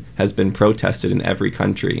gone, has been protested in every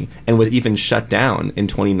country and was even shut down in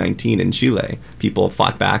 2019 in Chile. People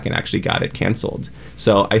fought back and actually got it canceled.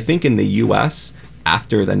 So I think in the U.S.,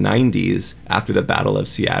 after the 90s, after the Battle of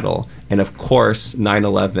Seattle. And of course,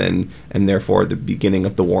 9/11, and therefore the beginning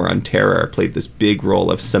of the War on Terror, played this big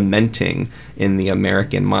role of cementing in the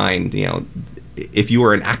American mind, if you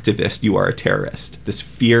are an activist, you are a terrorist. This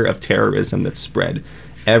fear of terrorism that spread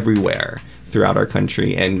everywhere throughout our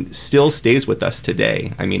country and still stays with us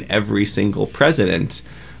today. I mean, every single president,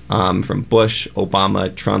 from Bush,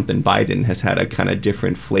 Obama, Trump, and Biden, has had a kind of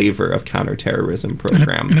different flavor of counterterrorism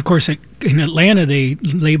program. And of course, in Atlanta, they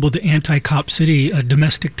labeled the anti-cop city a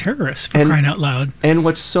domestic terrorist, for crying out loud. And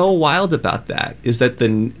what's so wild about that is that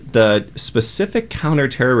the specific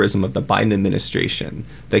counterterrorism of the Biden administration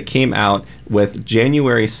that came out with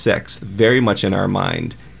January 6th very much in our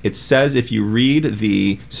mind. It says, if you read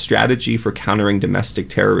the strategy for countering domestic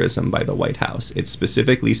terrorism by the White House, it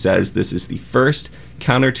specifically says this is the first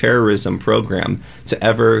counterterrorism program to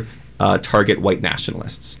ever target white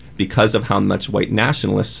nationalists because of how much white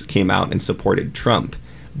nationalists came out and supported Trump.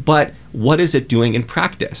 But what is it doing in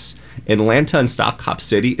practice? Atlanta and Stop Cop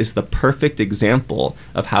City is the perfect example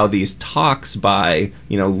of how these talks by,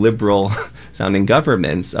 liberal sounding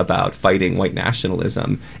governments about fighting white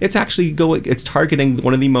nationalism, it's targeting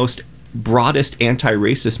one of the most broadest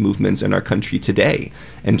anti-racist movements in our country today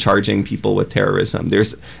and charging people with terrorism.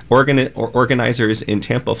 There's organizers in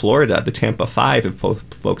Tampa, Florida, the Tampa 5, if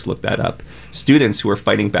folks look that up, students who are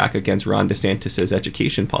fighting back against Ron DeSantis'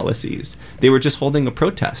 education policies. They were just holding a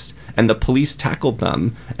protest, and the police tackled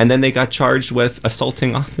them, and then they got charged with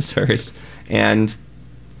assaulting officers, and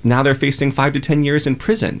now they're facing 5 to 10 years in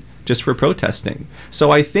prison just for protesting.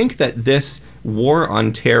 So I think that this war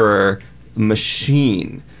on terror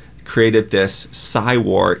machine created this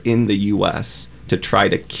psy-war in the U.S. to try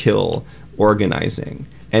to kill organizing.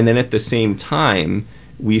 And then at the same time,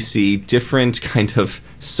 we see different kind of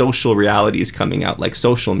social realities coming out, like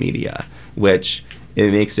social media, which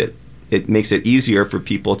it makes it easier for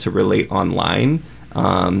people to relate online,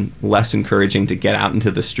 less encouraging to get out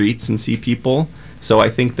into the streets and see people. So I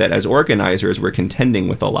think that as organizers, we're contending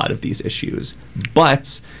with a lot of these issues.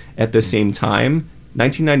 But at the same time,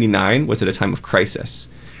 1999 was at a time of crisis.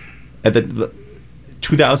 At the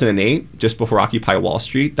 2008, just before Occupy Wall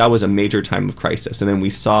Street, that was a major time of crisis. And then we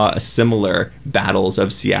saw a similar battles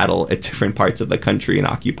of Seattle at different parts of the country in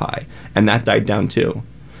Occupy. And that died down too.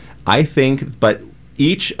 I think, but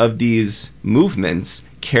each of these movements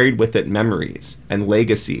carried with it memories and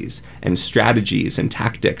legacies and strategies and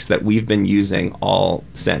tactics that we've been using all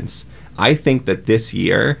since. I think that this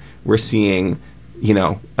year we're seeing,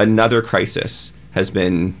 another crisis has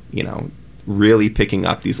been, really picking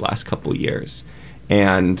up these last couple years.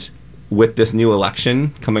 And with this new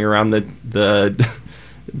election coming around the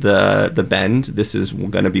bend, this is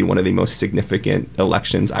going to be one of the most significant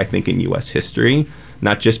elections, I think, in U.S. history,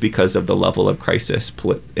 not just because of the level of crisis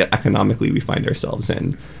economically we find ourselves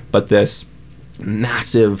in, but this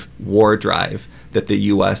massive war drive that the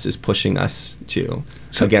U.S. is pushing us to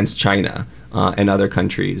against China and other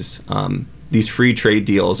countries. These free trade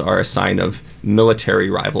deals are a sign of military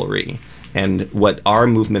rivalry. And what our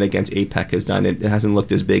movement against APEC has done, it hasn't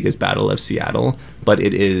looked as big as Battle of Seattle, but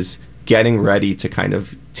it is getting ready to kind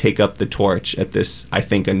of take up the torch at this, I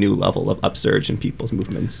think, a new level of upsurge in people's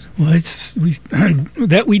movements. Well,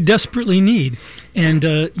 that we desperately need. And,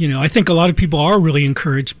 I think a lot of people are really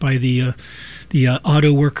encouraged by the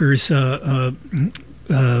auto workers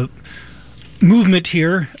movement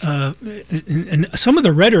here. And some of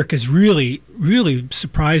the rhetoric has really, really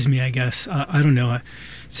surprised me, I guess. I don't know.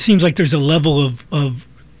 It seems like there's a level of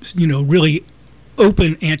really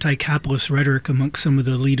open anti-capitalist rhetoric amongst some of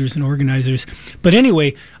the leaders and organizers. But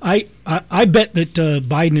anyway, I bet that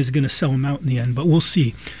Biden is going to sell them out in the end, but we'll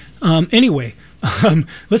see. Anyway,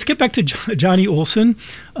 let's get back to Johnny Olson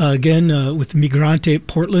again with Migrante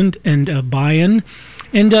Portland and Bayan.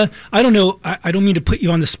 And I don't know, I don't mean to put you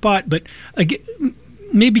on the spot, but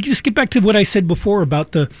maybe just get back to what I said before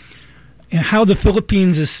about how the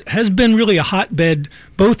Philippines has been really a hotbed,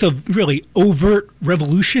 both of really overt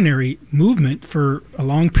revolutionary movement for a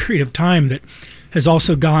long period of time that has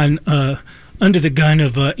also gone under the gun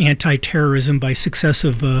of anti-terrorism by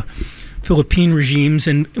successive Philippine regimes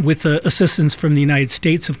and with assistance from the United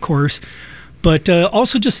States, of course. But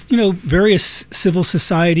also just, various civil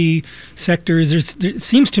society sectors. It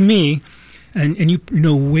seems to me, and you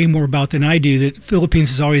know way more about than I do, that Philippines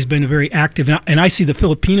has always been a very active, and I see the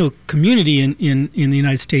Filipino community in the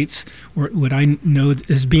United States, or what I know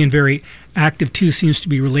as being very active too, seems to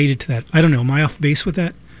be related to that. I don't know. Am I off base with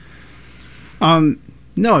that?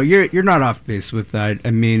 No, you're not off base with that.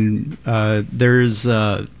 I mean, there,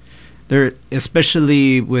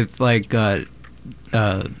 especially with like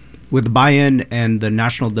with Bayan and the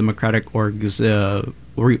National Democratic orgs,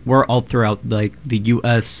 we're all throughout like the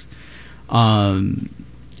U.S. And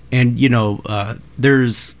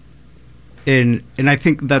there's and I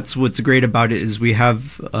think that's what's great about it is we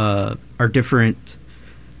have our different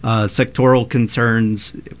sectoral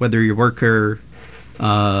concerns, whether you're worker,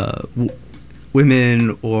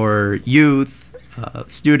 women or youth,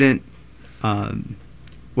 student,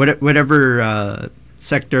 whatever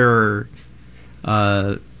sector,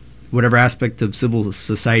 whatever aspect of civil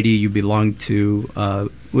society you belong to.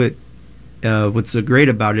 What's so great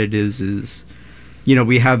about it is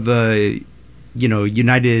we have a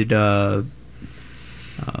united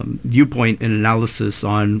viewpoint and analysis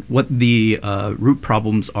on what the root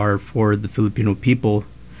problems are for the Filipino people.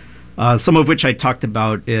 Some of which I talked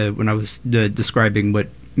about when I was describing what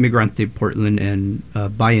Migrante Portland and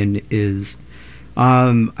Bayan is.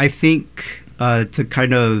 I think to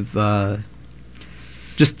kind of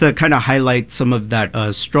highlight some of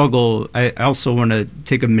that struggle, I also want to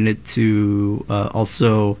take a minute to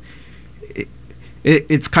also.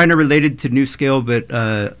 It's kind of related to New Scale, but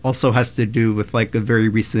also has to do with like a very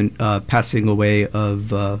recent passing away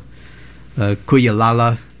of Kuya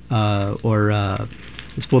Lala, or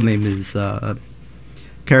his full name is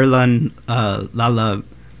Caroline Lala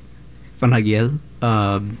Fanagiel.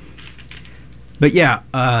 But yeah,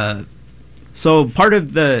 so part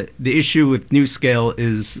of the issue with New Scale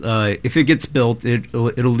is if it gets built,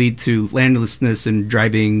 it'll lead to landlessness and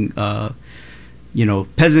driving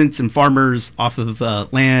peasants and farmers off of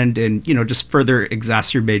land, and just further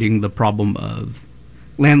exacerbating the problem of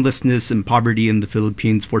landlessness and poverty in the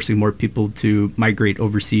Philippines, forcing more people to migrate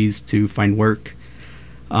overseas to find work.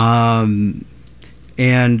 And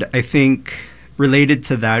I think related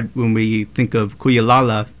to that, when we think of Kuya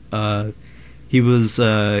Lala, he's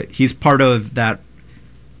part of that,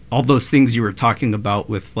 all those things you were talking about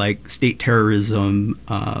with like state terrorism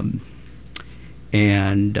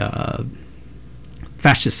and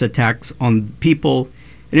fascist attacks on people,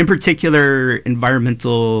 and in particular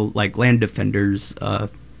environmental like land defenders.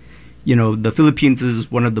 The Philippines is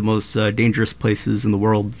one of the most dangerous places in the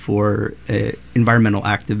world for environmental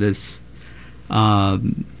activists.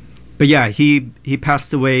 But yeah, he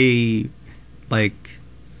passed away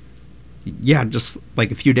just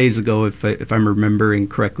like a few days ago, if I'm remembering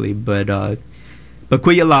correctly. But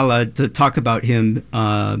Kuya Lala, to talk about him,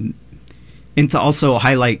 and to also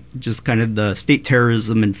highlight just kind of the state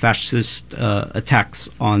terrorism and fascist attacks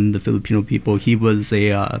on the Filipino people. He was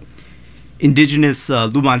a indigenous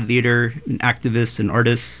Lumad leader, an activist, and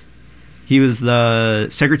artist. He was the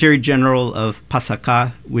Secretary General of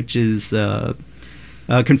PASACA, which is a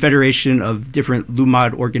confederation of different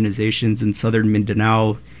Lumad organizations in southern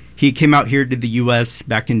Mindanao. He came out here to the U.S.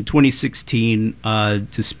 back in 2016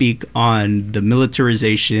 to speak on the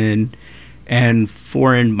militarization and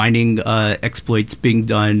foreign mining exploits being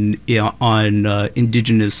done on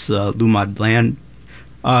indigenous Lumad land.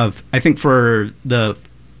 I think for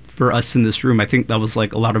us in this room, I think that was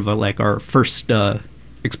like a lot of our first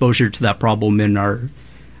exposure to that problem, and our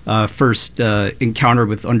first encounter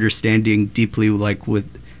with understanding deeply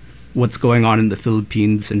with what's going on in the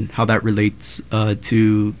Philippines and how that relates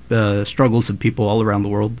to the struggles of people all around the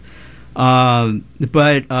world.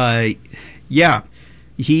 Yeah.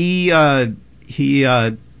 He has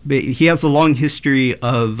a long history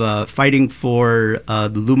of fighting for the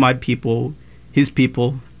Lumad people, his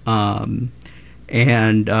people, and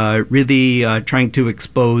really trying to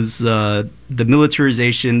expose the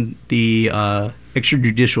militarization, the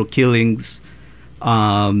extrajudicial killings,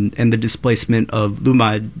 and the displacement of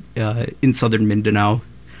Lumad in southern Mindanao.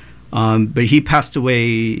 But he passed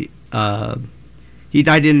away. He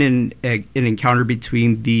died in an encounter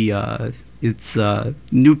between the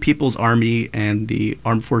New People's Army and the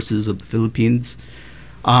Armed Forces of the Philippines.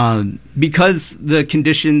 Because the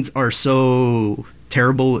conditions are so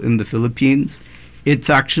terrible in the Philippines, it's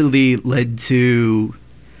actually led to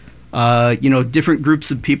different groups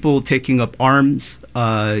of people taking up arms.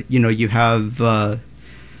 You have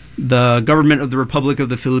the government of the Republic of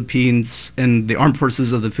the Philippines and the Armed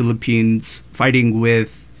Forces of the Philippines fighting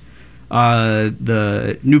with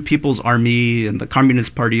the New People's Army and the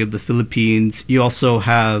Communist Party of the Philippines. You also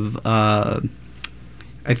have, I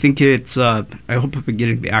think it's, I hope I'm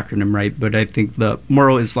getting the acronym right, but I think the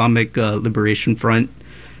Moro Islamic Liberation Front,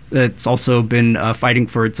 that's also been fighting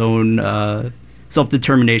for its own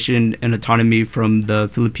self-determination and autonomy from the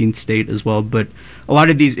Philippine state as well. But a lot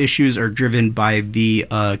of these issues are driven by the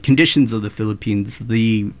conditions of the Philippines,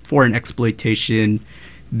 the foreign exploitation,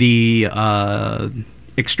 the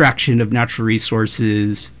extraction of natural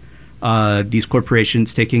resources, these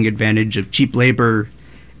corporations taking advantage of cheap labor,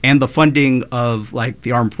 and the funding of like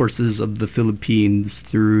the armed forces of the Philippines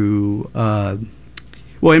through,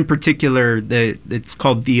 well, in particular, it's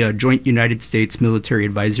called the Joint United States Military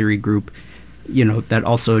Advisory Group, that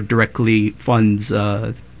also directly funds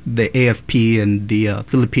the AFP and the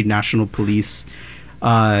Philippine National Police,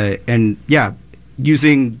 and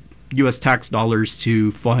using U.S. tax dollars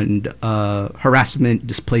to fund harassment,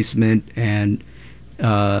 displacement, and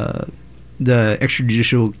the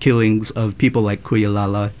extrajudicial killings of people like Kuya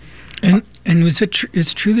Lala. And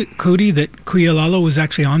it's true that Kuya Lala was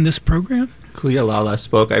actually on this program? Kuya Lala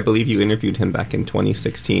spoke. I believe you interviewed him back in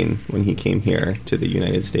 2016 when he came here to the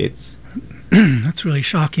United States. That's really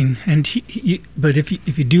shocking. And but if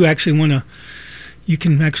you do actually want to, you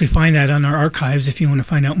can actually find that on our archives if you want to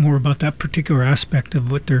find out more about that particular aspect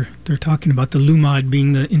of what they're talking about. The Lumad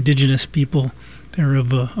being the indigenous people there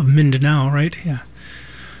of Mindanao, right? Yeah.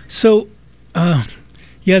 So,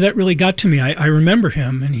 that really got to me. I remember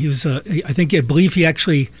him, and he was, I believe he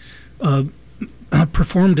actually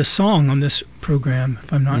performed a song on this program,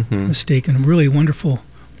 if I'm not mistaken. A really wonderful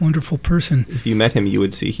person. If you met him, you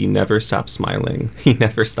would see he never stopped smiling. He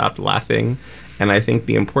never stopped laughing. And I think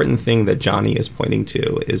the important thing that Johnny is pointing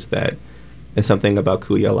to is that it's something about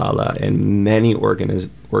Kuya Lala and many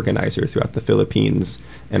organizers throughout the Philippines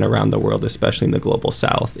and around the world, especially in the global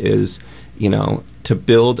south, is, to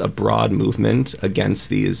build a broad movement against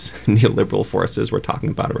these neoliberal forces we're talking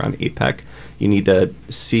about around APEC. You need to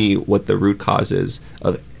see what the root causes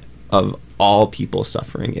of all people's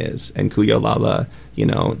suffering is. And Kuya Lala,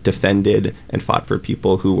 defended and fought for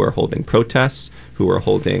people who were holding protests, who were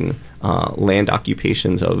holding land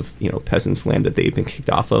occupations of, peasants' land that they've been kicked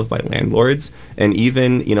off of by landlords, and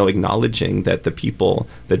even, acknowledging that the people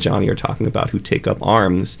that Johnny are talking about who take up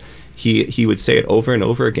arms, he would say it over and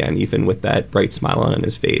over again, even with that bright smile on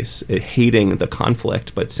his face, hating the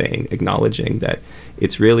conflict, but acknowledging that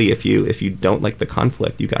it's really, if you don't like the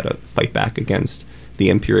conflict, you got to fight back against the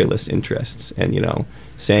imperialist interests, and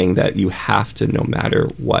saying that you have to, no matter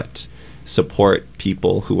what, support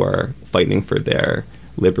people who are fighting for their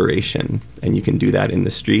liberation. And you can do that in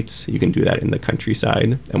the streets, you can do that in the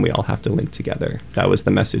countryside, and we all have to link together. That was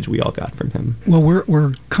the message we all got from him. Well,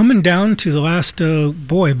 we're coming down to the last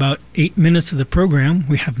about 8 minutes of the program.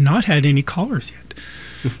 We have not had any callers yet.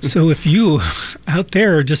 So if you out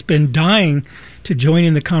there have just been dying to join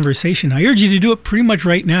in the conversation, I urge you to do it pretty much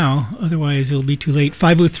right now. Otherwise, it'll be too late.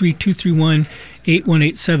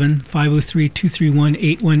 503-231-8187.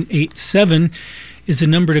 503-231-8187 is the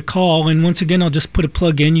number to call. And once again, I'll just put a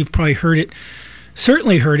plug in. You've probably heard it.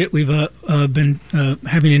 Certainly heard it. We've been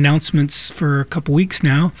having announcements for a couple weeks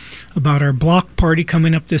now about our block party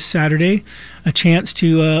coming up this Saturday. A chance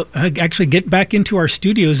to actually get back into our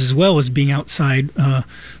studios as well as being outside,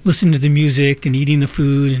 listening to the music and eating the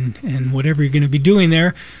food and whatever you're going to be doing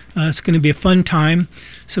there. It's going to be a fun time.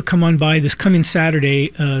 So come on by this coming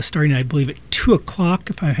Saturday, starting, I believe, at 2 o'clock,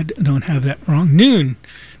 if I don't have that wrong. Noon.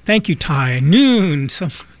 Thank you, Ty. Noon.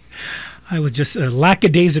 I was just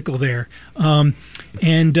lackadaisical there. And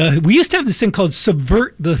we used to have this thing called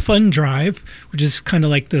Subvert the Fun Drive, which is kind of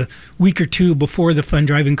like the week or two before the Fun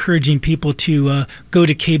Drive, encouraging people to go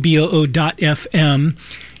to kboo.fm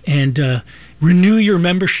and renew your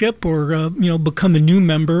membership or, become a new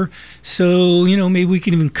member. So, maybe we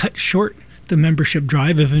can even cut short the membership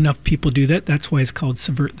drive if enough people do that. That's why it's called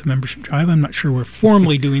Subvert the Membership Drive. I'm not sure we're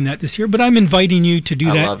formally doing that this year, but I'm inviting you to do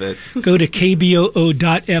that. I love it. Go to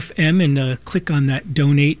kboo.fm and click on that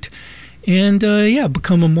donate, and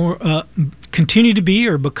become a more continue to be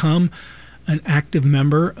or become an active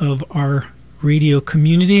member of our radio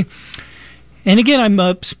community. And again,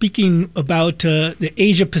 I'm speaking about the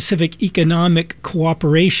Asia Pacific Economic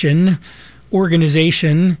Cooperation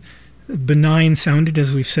Organization. Benign sounded,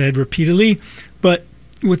 as we've said repeatedly, but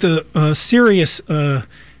with a serious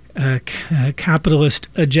capitalist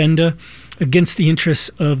agenda against the interests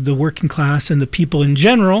of the working class and the people in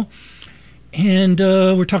general. And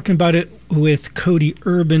we're talking about it with Cody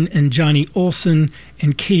Urban and Johnny Olson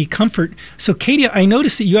and Katie Comfort. So, Katie, I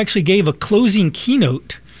noticed that you actually gave a closing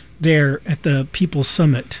keynote there at the People's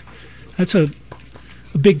Summit. That's a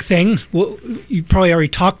big thing. Well, you probably already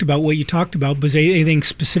talked about what you talked about. Was there anything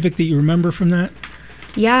specific that you remember from that?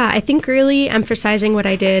 Yeah, I think really emphasizing what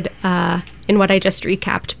I did in what I just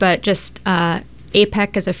recapped, but just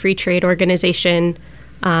APEC as a free trade organization,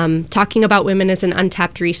 talking about women as an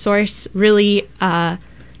untapped resource, really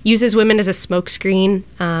uses women as a smokescreen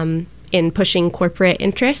in pushing corporate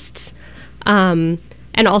interests, and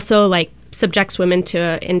also subjects women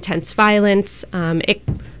to intense violence. It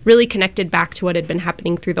really connected back to what had been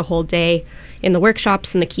happening through the whole day in the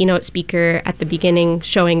workshops and the keynote speaker at the beginning,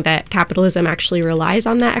 showing that capitalism actually relies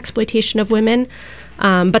on that exploitation of women.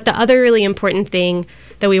 But the other really important thing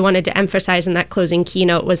that we wanted to emphasize in that closing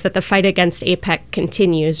keynote was that the fight against APEC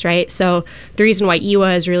continues, right? So the reason why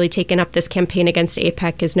EWA has really taken up this campaign against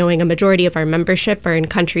APEC is knowing a majority of our membership are in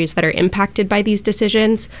countries that are impacted by these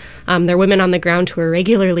decisions. There are women on the ground who are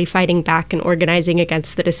regularly fighting back and organizing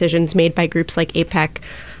against the decisions made by groups like APEC.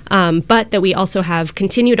 But that we also have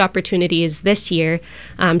continued opportunities this year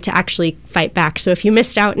to actually fight back. So if you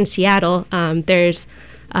missed out in Seattle, there's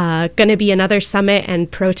going to be another summit and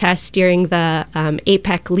protest during the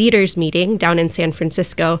APEC leaders meeting down in San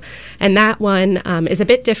Francisco. And that one is a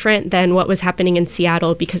bit different than what was happening in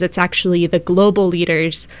Seattle because it's actually the global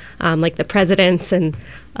leaders, like the presidents and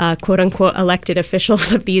quote unquote elected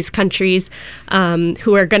officials of these countries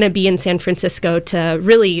who are going to be in San Francisco to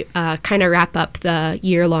really kind of wrap up the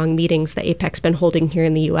year-long meetings that APEC's been holding here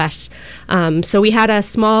in the U.S. So we had a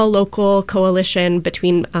small local coalition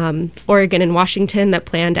between Oregon and Washington that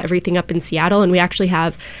planned everything up in Seattle, and we actually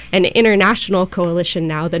have an international coalition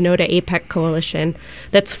now, the No to APEC coalition,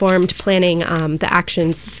 that's formed planning the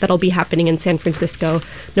actions that'll be happening in San Francisco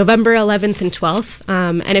November 11th and 12th.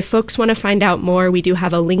 And if folks want to find out more, we do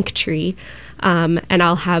have a link tree, and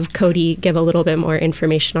I'll have Cody give a little bit more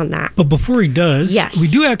information on that. But before he does, yes, we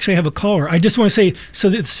do actually have a caller. I just want to say, so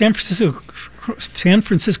the San Francisco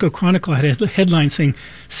Chronicle had a headline saying,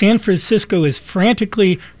 San Francisco is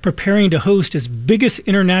frantically preparing to host its biggest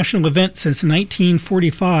international event since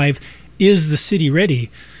 1945. Is the city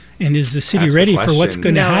ready? And is the city ready for what's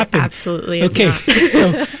going to happen? Absolutely. Okay.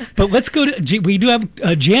 So, but let's go to, we do have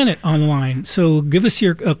Janet online. So give us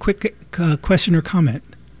your quick question or comment.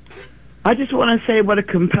 I just want to say what a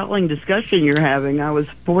compelling discussion you're having. I was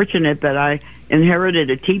fortunate that I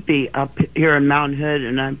inherited a teepee up here in Mount Hood,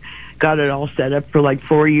 and I got it all set up for like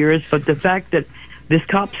 4 years. But the fact that this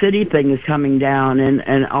Cop City thing is coming down,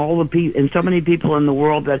 and all the people, and so many people in the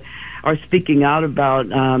world that are speaking out about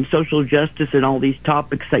social justice and all these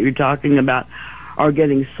topics that you're talking about are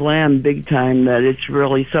getting slammed big time, that it's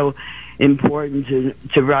really so important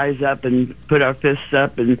to rise up and put our fists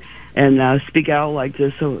up and speak out like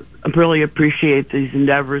this. So I really appreciate these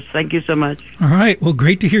endeavors. Thank you so much. All right. Well,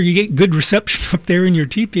 great to hear you get good reception up there in your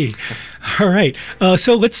teepee. All right.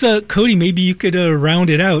 So let's, Cody, maybe you could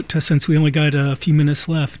round it out since we only got a few minutes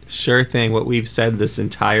left. Sure thing. What we've said this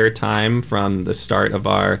entire time from the start of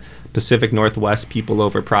our Pacific Northwest People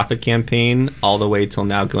Over Profit campaign all the way till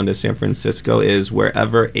now going to San Francisco is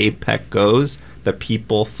wherever APEC goes, the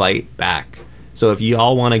people fight back. So if you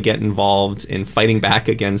all want to get involved in fighting back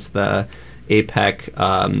against the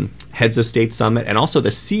APEC Heads of State Summit and also the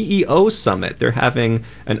CEO Summit, they're having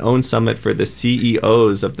an own summit for the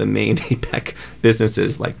CEOs of the main APEC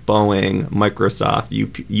businesses like Boeing, Microsoft,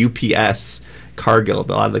 UPS, Cargill, a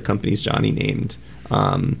lot of the companies Johnny named,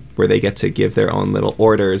 where they get to give their own little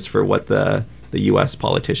orders for what the U.S.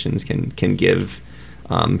 politicians can give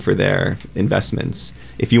for their investments.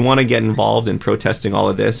 If you want to get involved in protesting all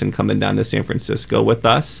of this and coming down to San Francisco with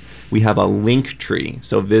us, we have a link tree.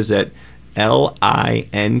 So visit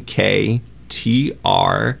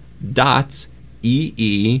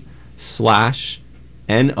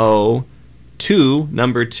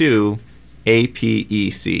linktree.ee/NO2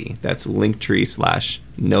 APEC. That's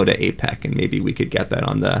linktree/No to APEC, and maybe we could get that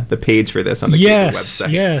on the page for this on the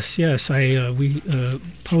website. Yes. We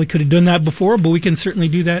probably could have done that before, but we can certainly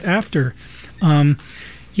do that after.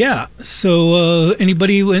 So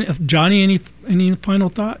anybody, Johnny, any final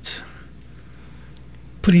thoughts?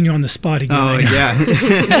 Putting you on the spot again. Oh,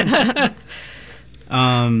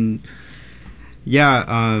 yeah.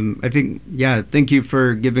 I think, thank you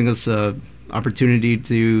for giving us a opportunity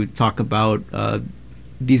to talk about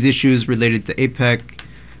these issues related to APEC.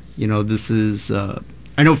 You know, this is, I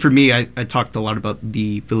know for me, I talked a lot about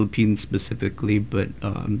the Philippines specifically, but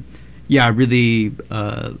really,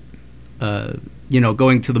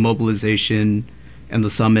 going to the mobilization and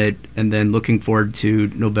the summit, and then looking forward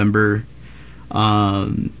to November.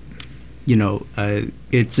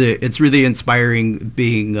 It's really inspiring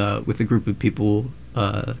being with a group of people,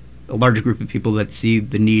 a large group of people that see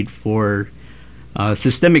the need for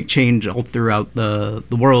systemic change all throughout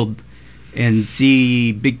the world, and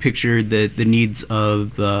see big picture the needs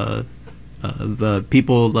of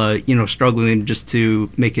people struggling just to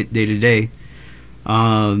make it day to day.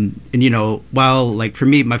 While like for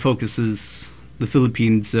me, my focus is the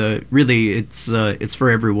Philippines, really it's for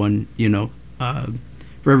everyone,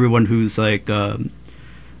 for everyone who's like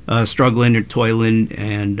struggling or toiling,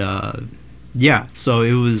 and so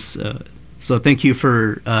it was. So thank you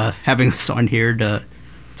for having us on here to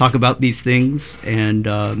talk about these things. And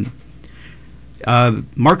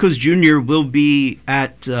Marcos Jr. will be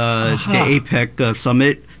at the APEC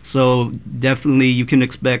summit, so definitely you can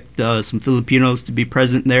expect some Filipinos to be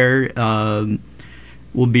present there.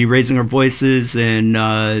 We'll be raising our voices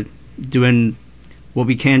and doing what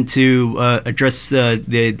we can to address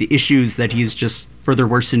the issues that he's just further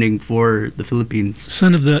worsening for the Philippines.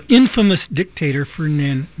 Son of the infamous dictator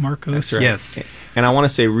Ferdinand Marcos. That's right. Yes. And I want to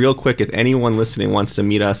say real quick, if anyone listening wants to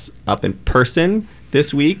meet us up in person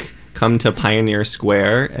this week, come to Pioneer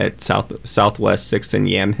Square at Southwest 6th and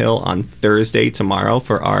Yamhill on Thursday, tomorrow,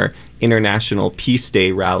 for our International Peace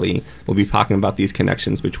Day rally. We'll be talking about these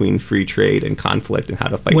connections between free trade and conflict and how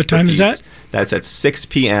to fight for peace. What time is that? That's at 6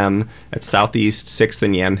 p.m. at Southeast 6th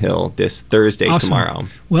and Yamhill this Thursday, awesome. Tomorrow.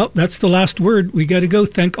 Well, that's the last word. We got to go.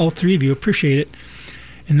 Thank all three of you. Appreciate it.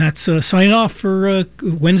 And that's signing off for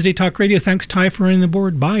Wednesday Talk Radio. Thanks, Ty, for running the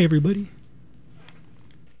board. Bye, everybody.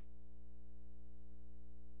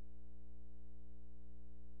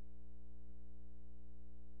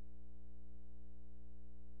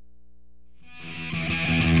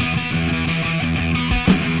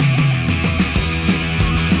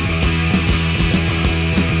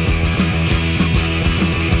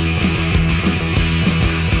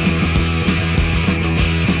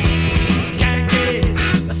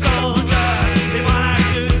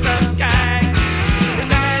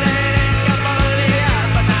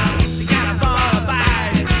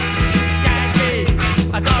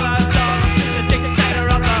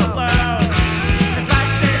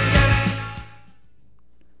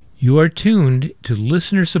 You are tuned to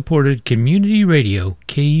listener-supported community radio,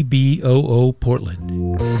 KBOO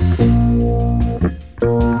Portland.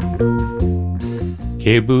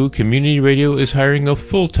 KBOO Community Radio is hiring a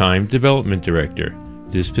full-time development director.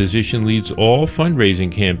 This position leads all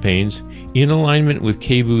fundraising campaigns in alignment with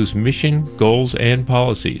KBOO's mission, goals, and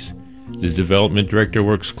policies. The development director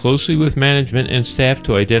works closely with management and staff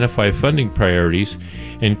to identify funding priorities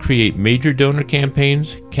and create major donor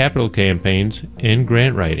campaigns, capital campaigns, and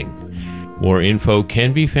grant writing. More info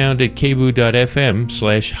can be found at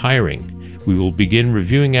kboo.fm/hiring. We will begin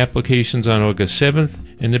reviewing applications on August 7th,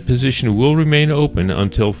 and the position will remain open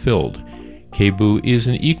until filled. KBOO is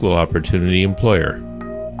an equal opportunity employer.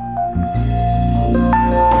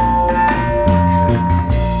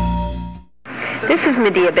 This is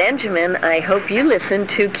Medea Benjamin. I hope you listen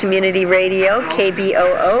to Community Radio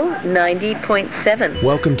KBOO 90.7.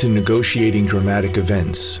 Welcome to Negotiating Dramatic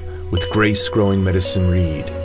Events with Grace Growing Medicine Reed.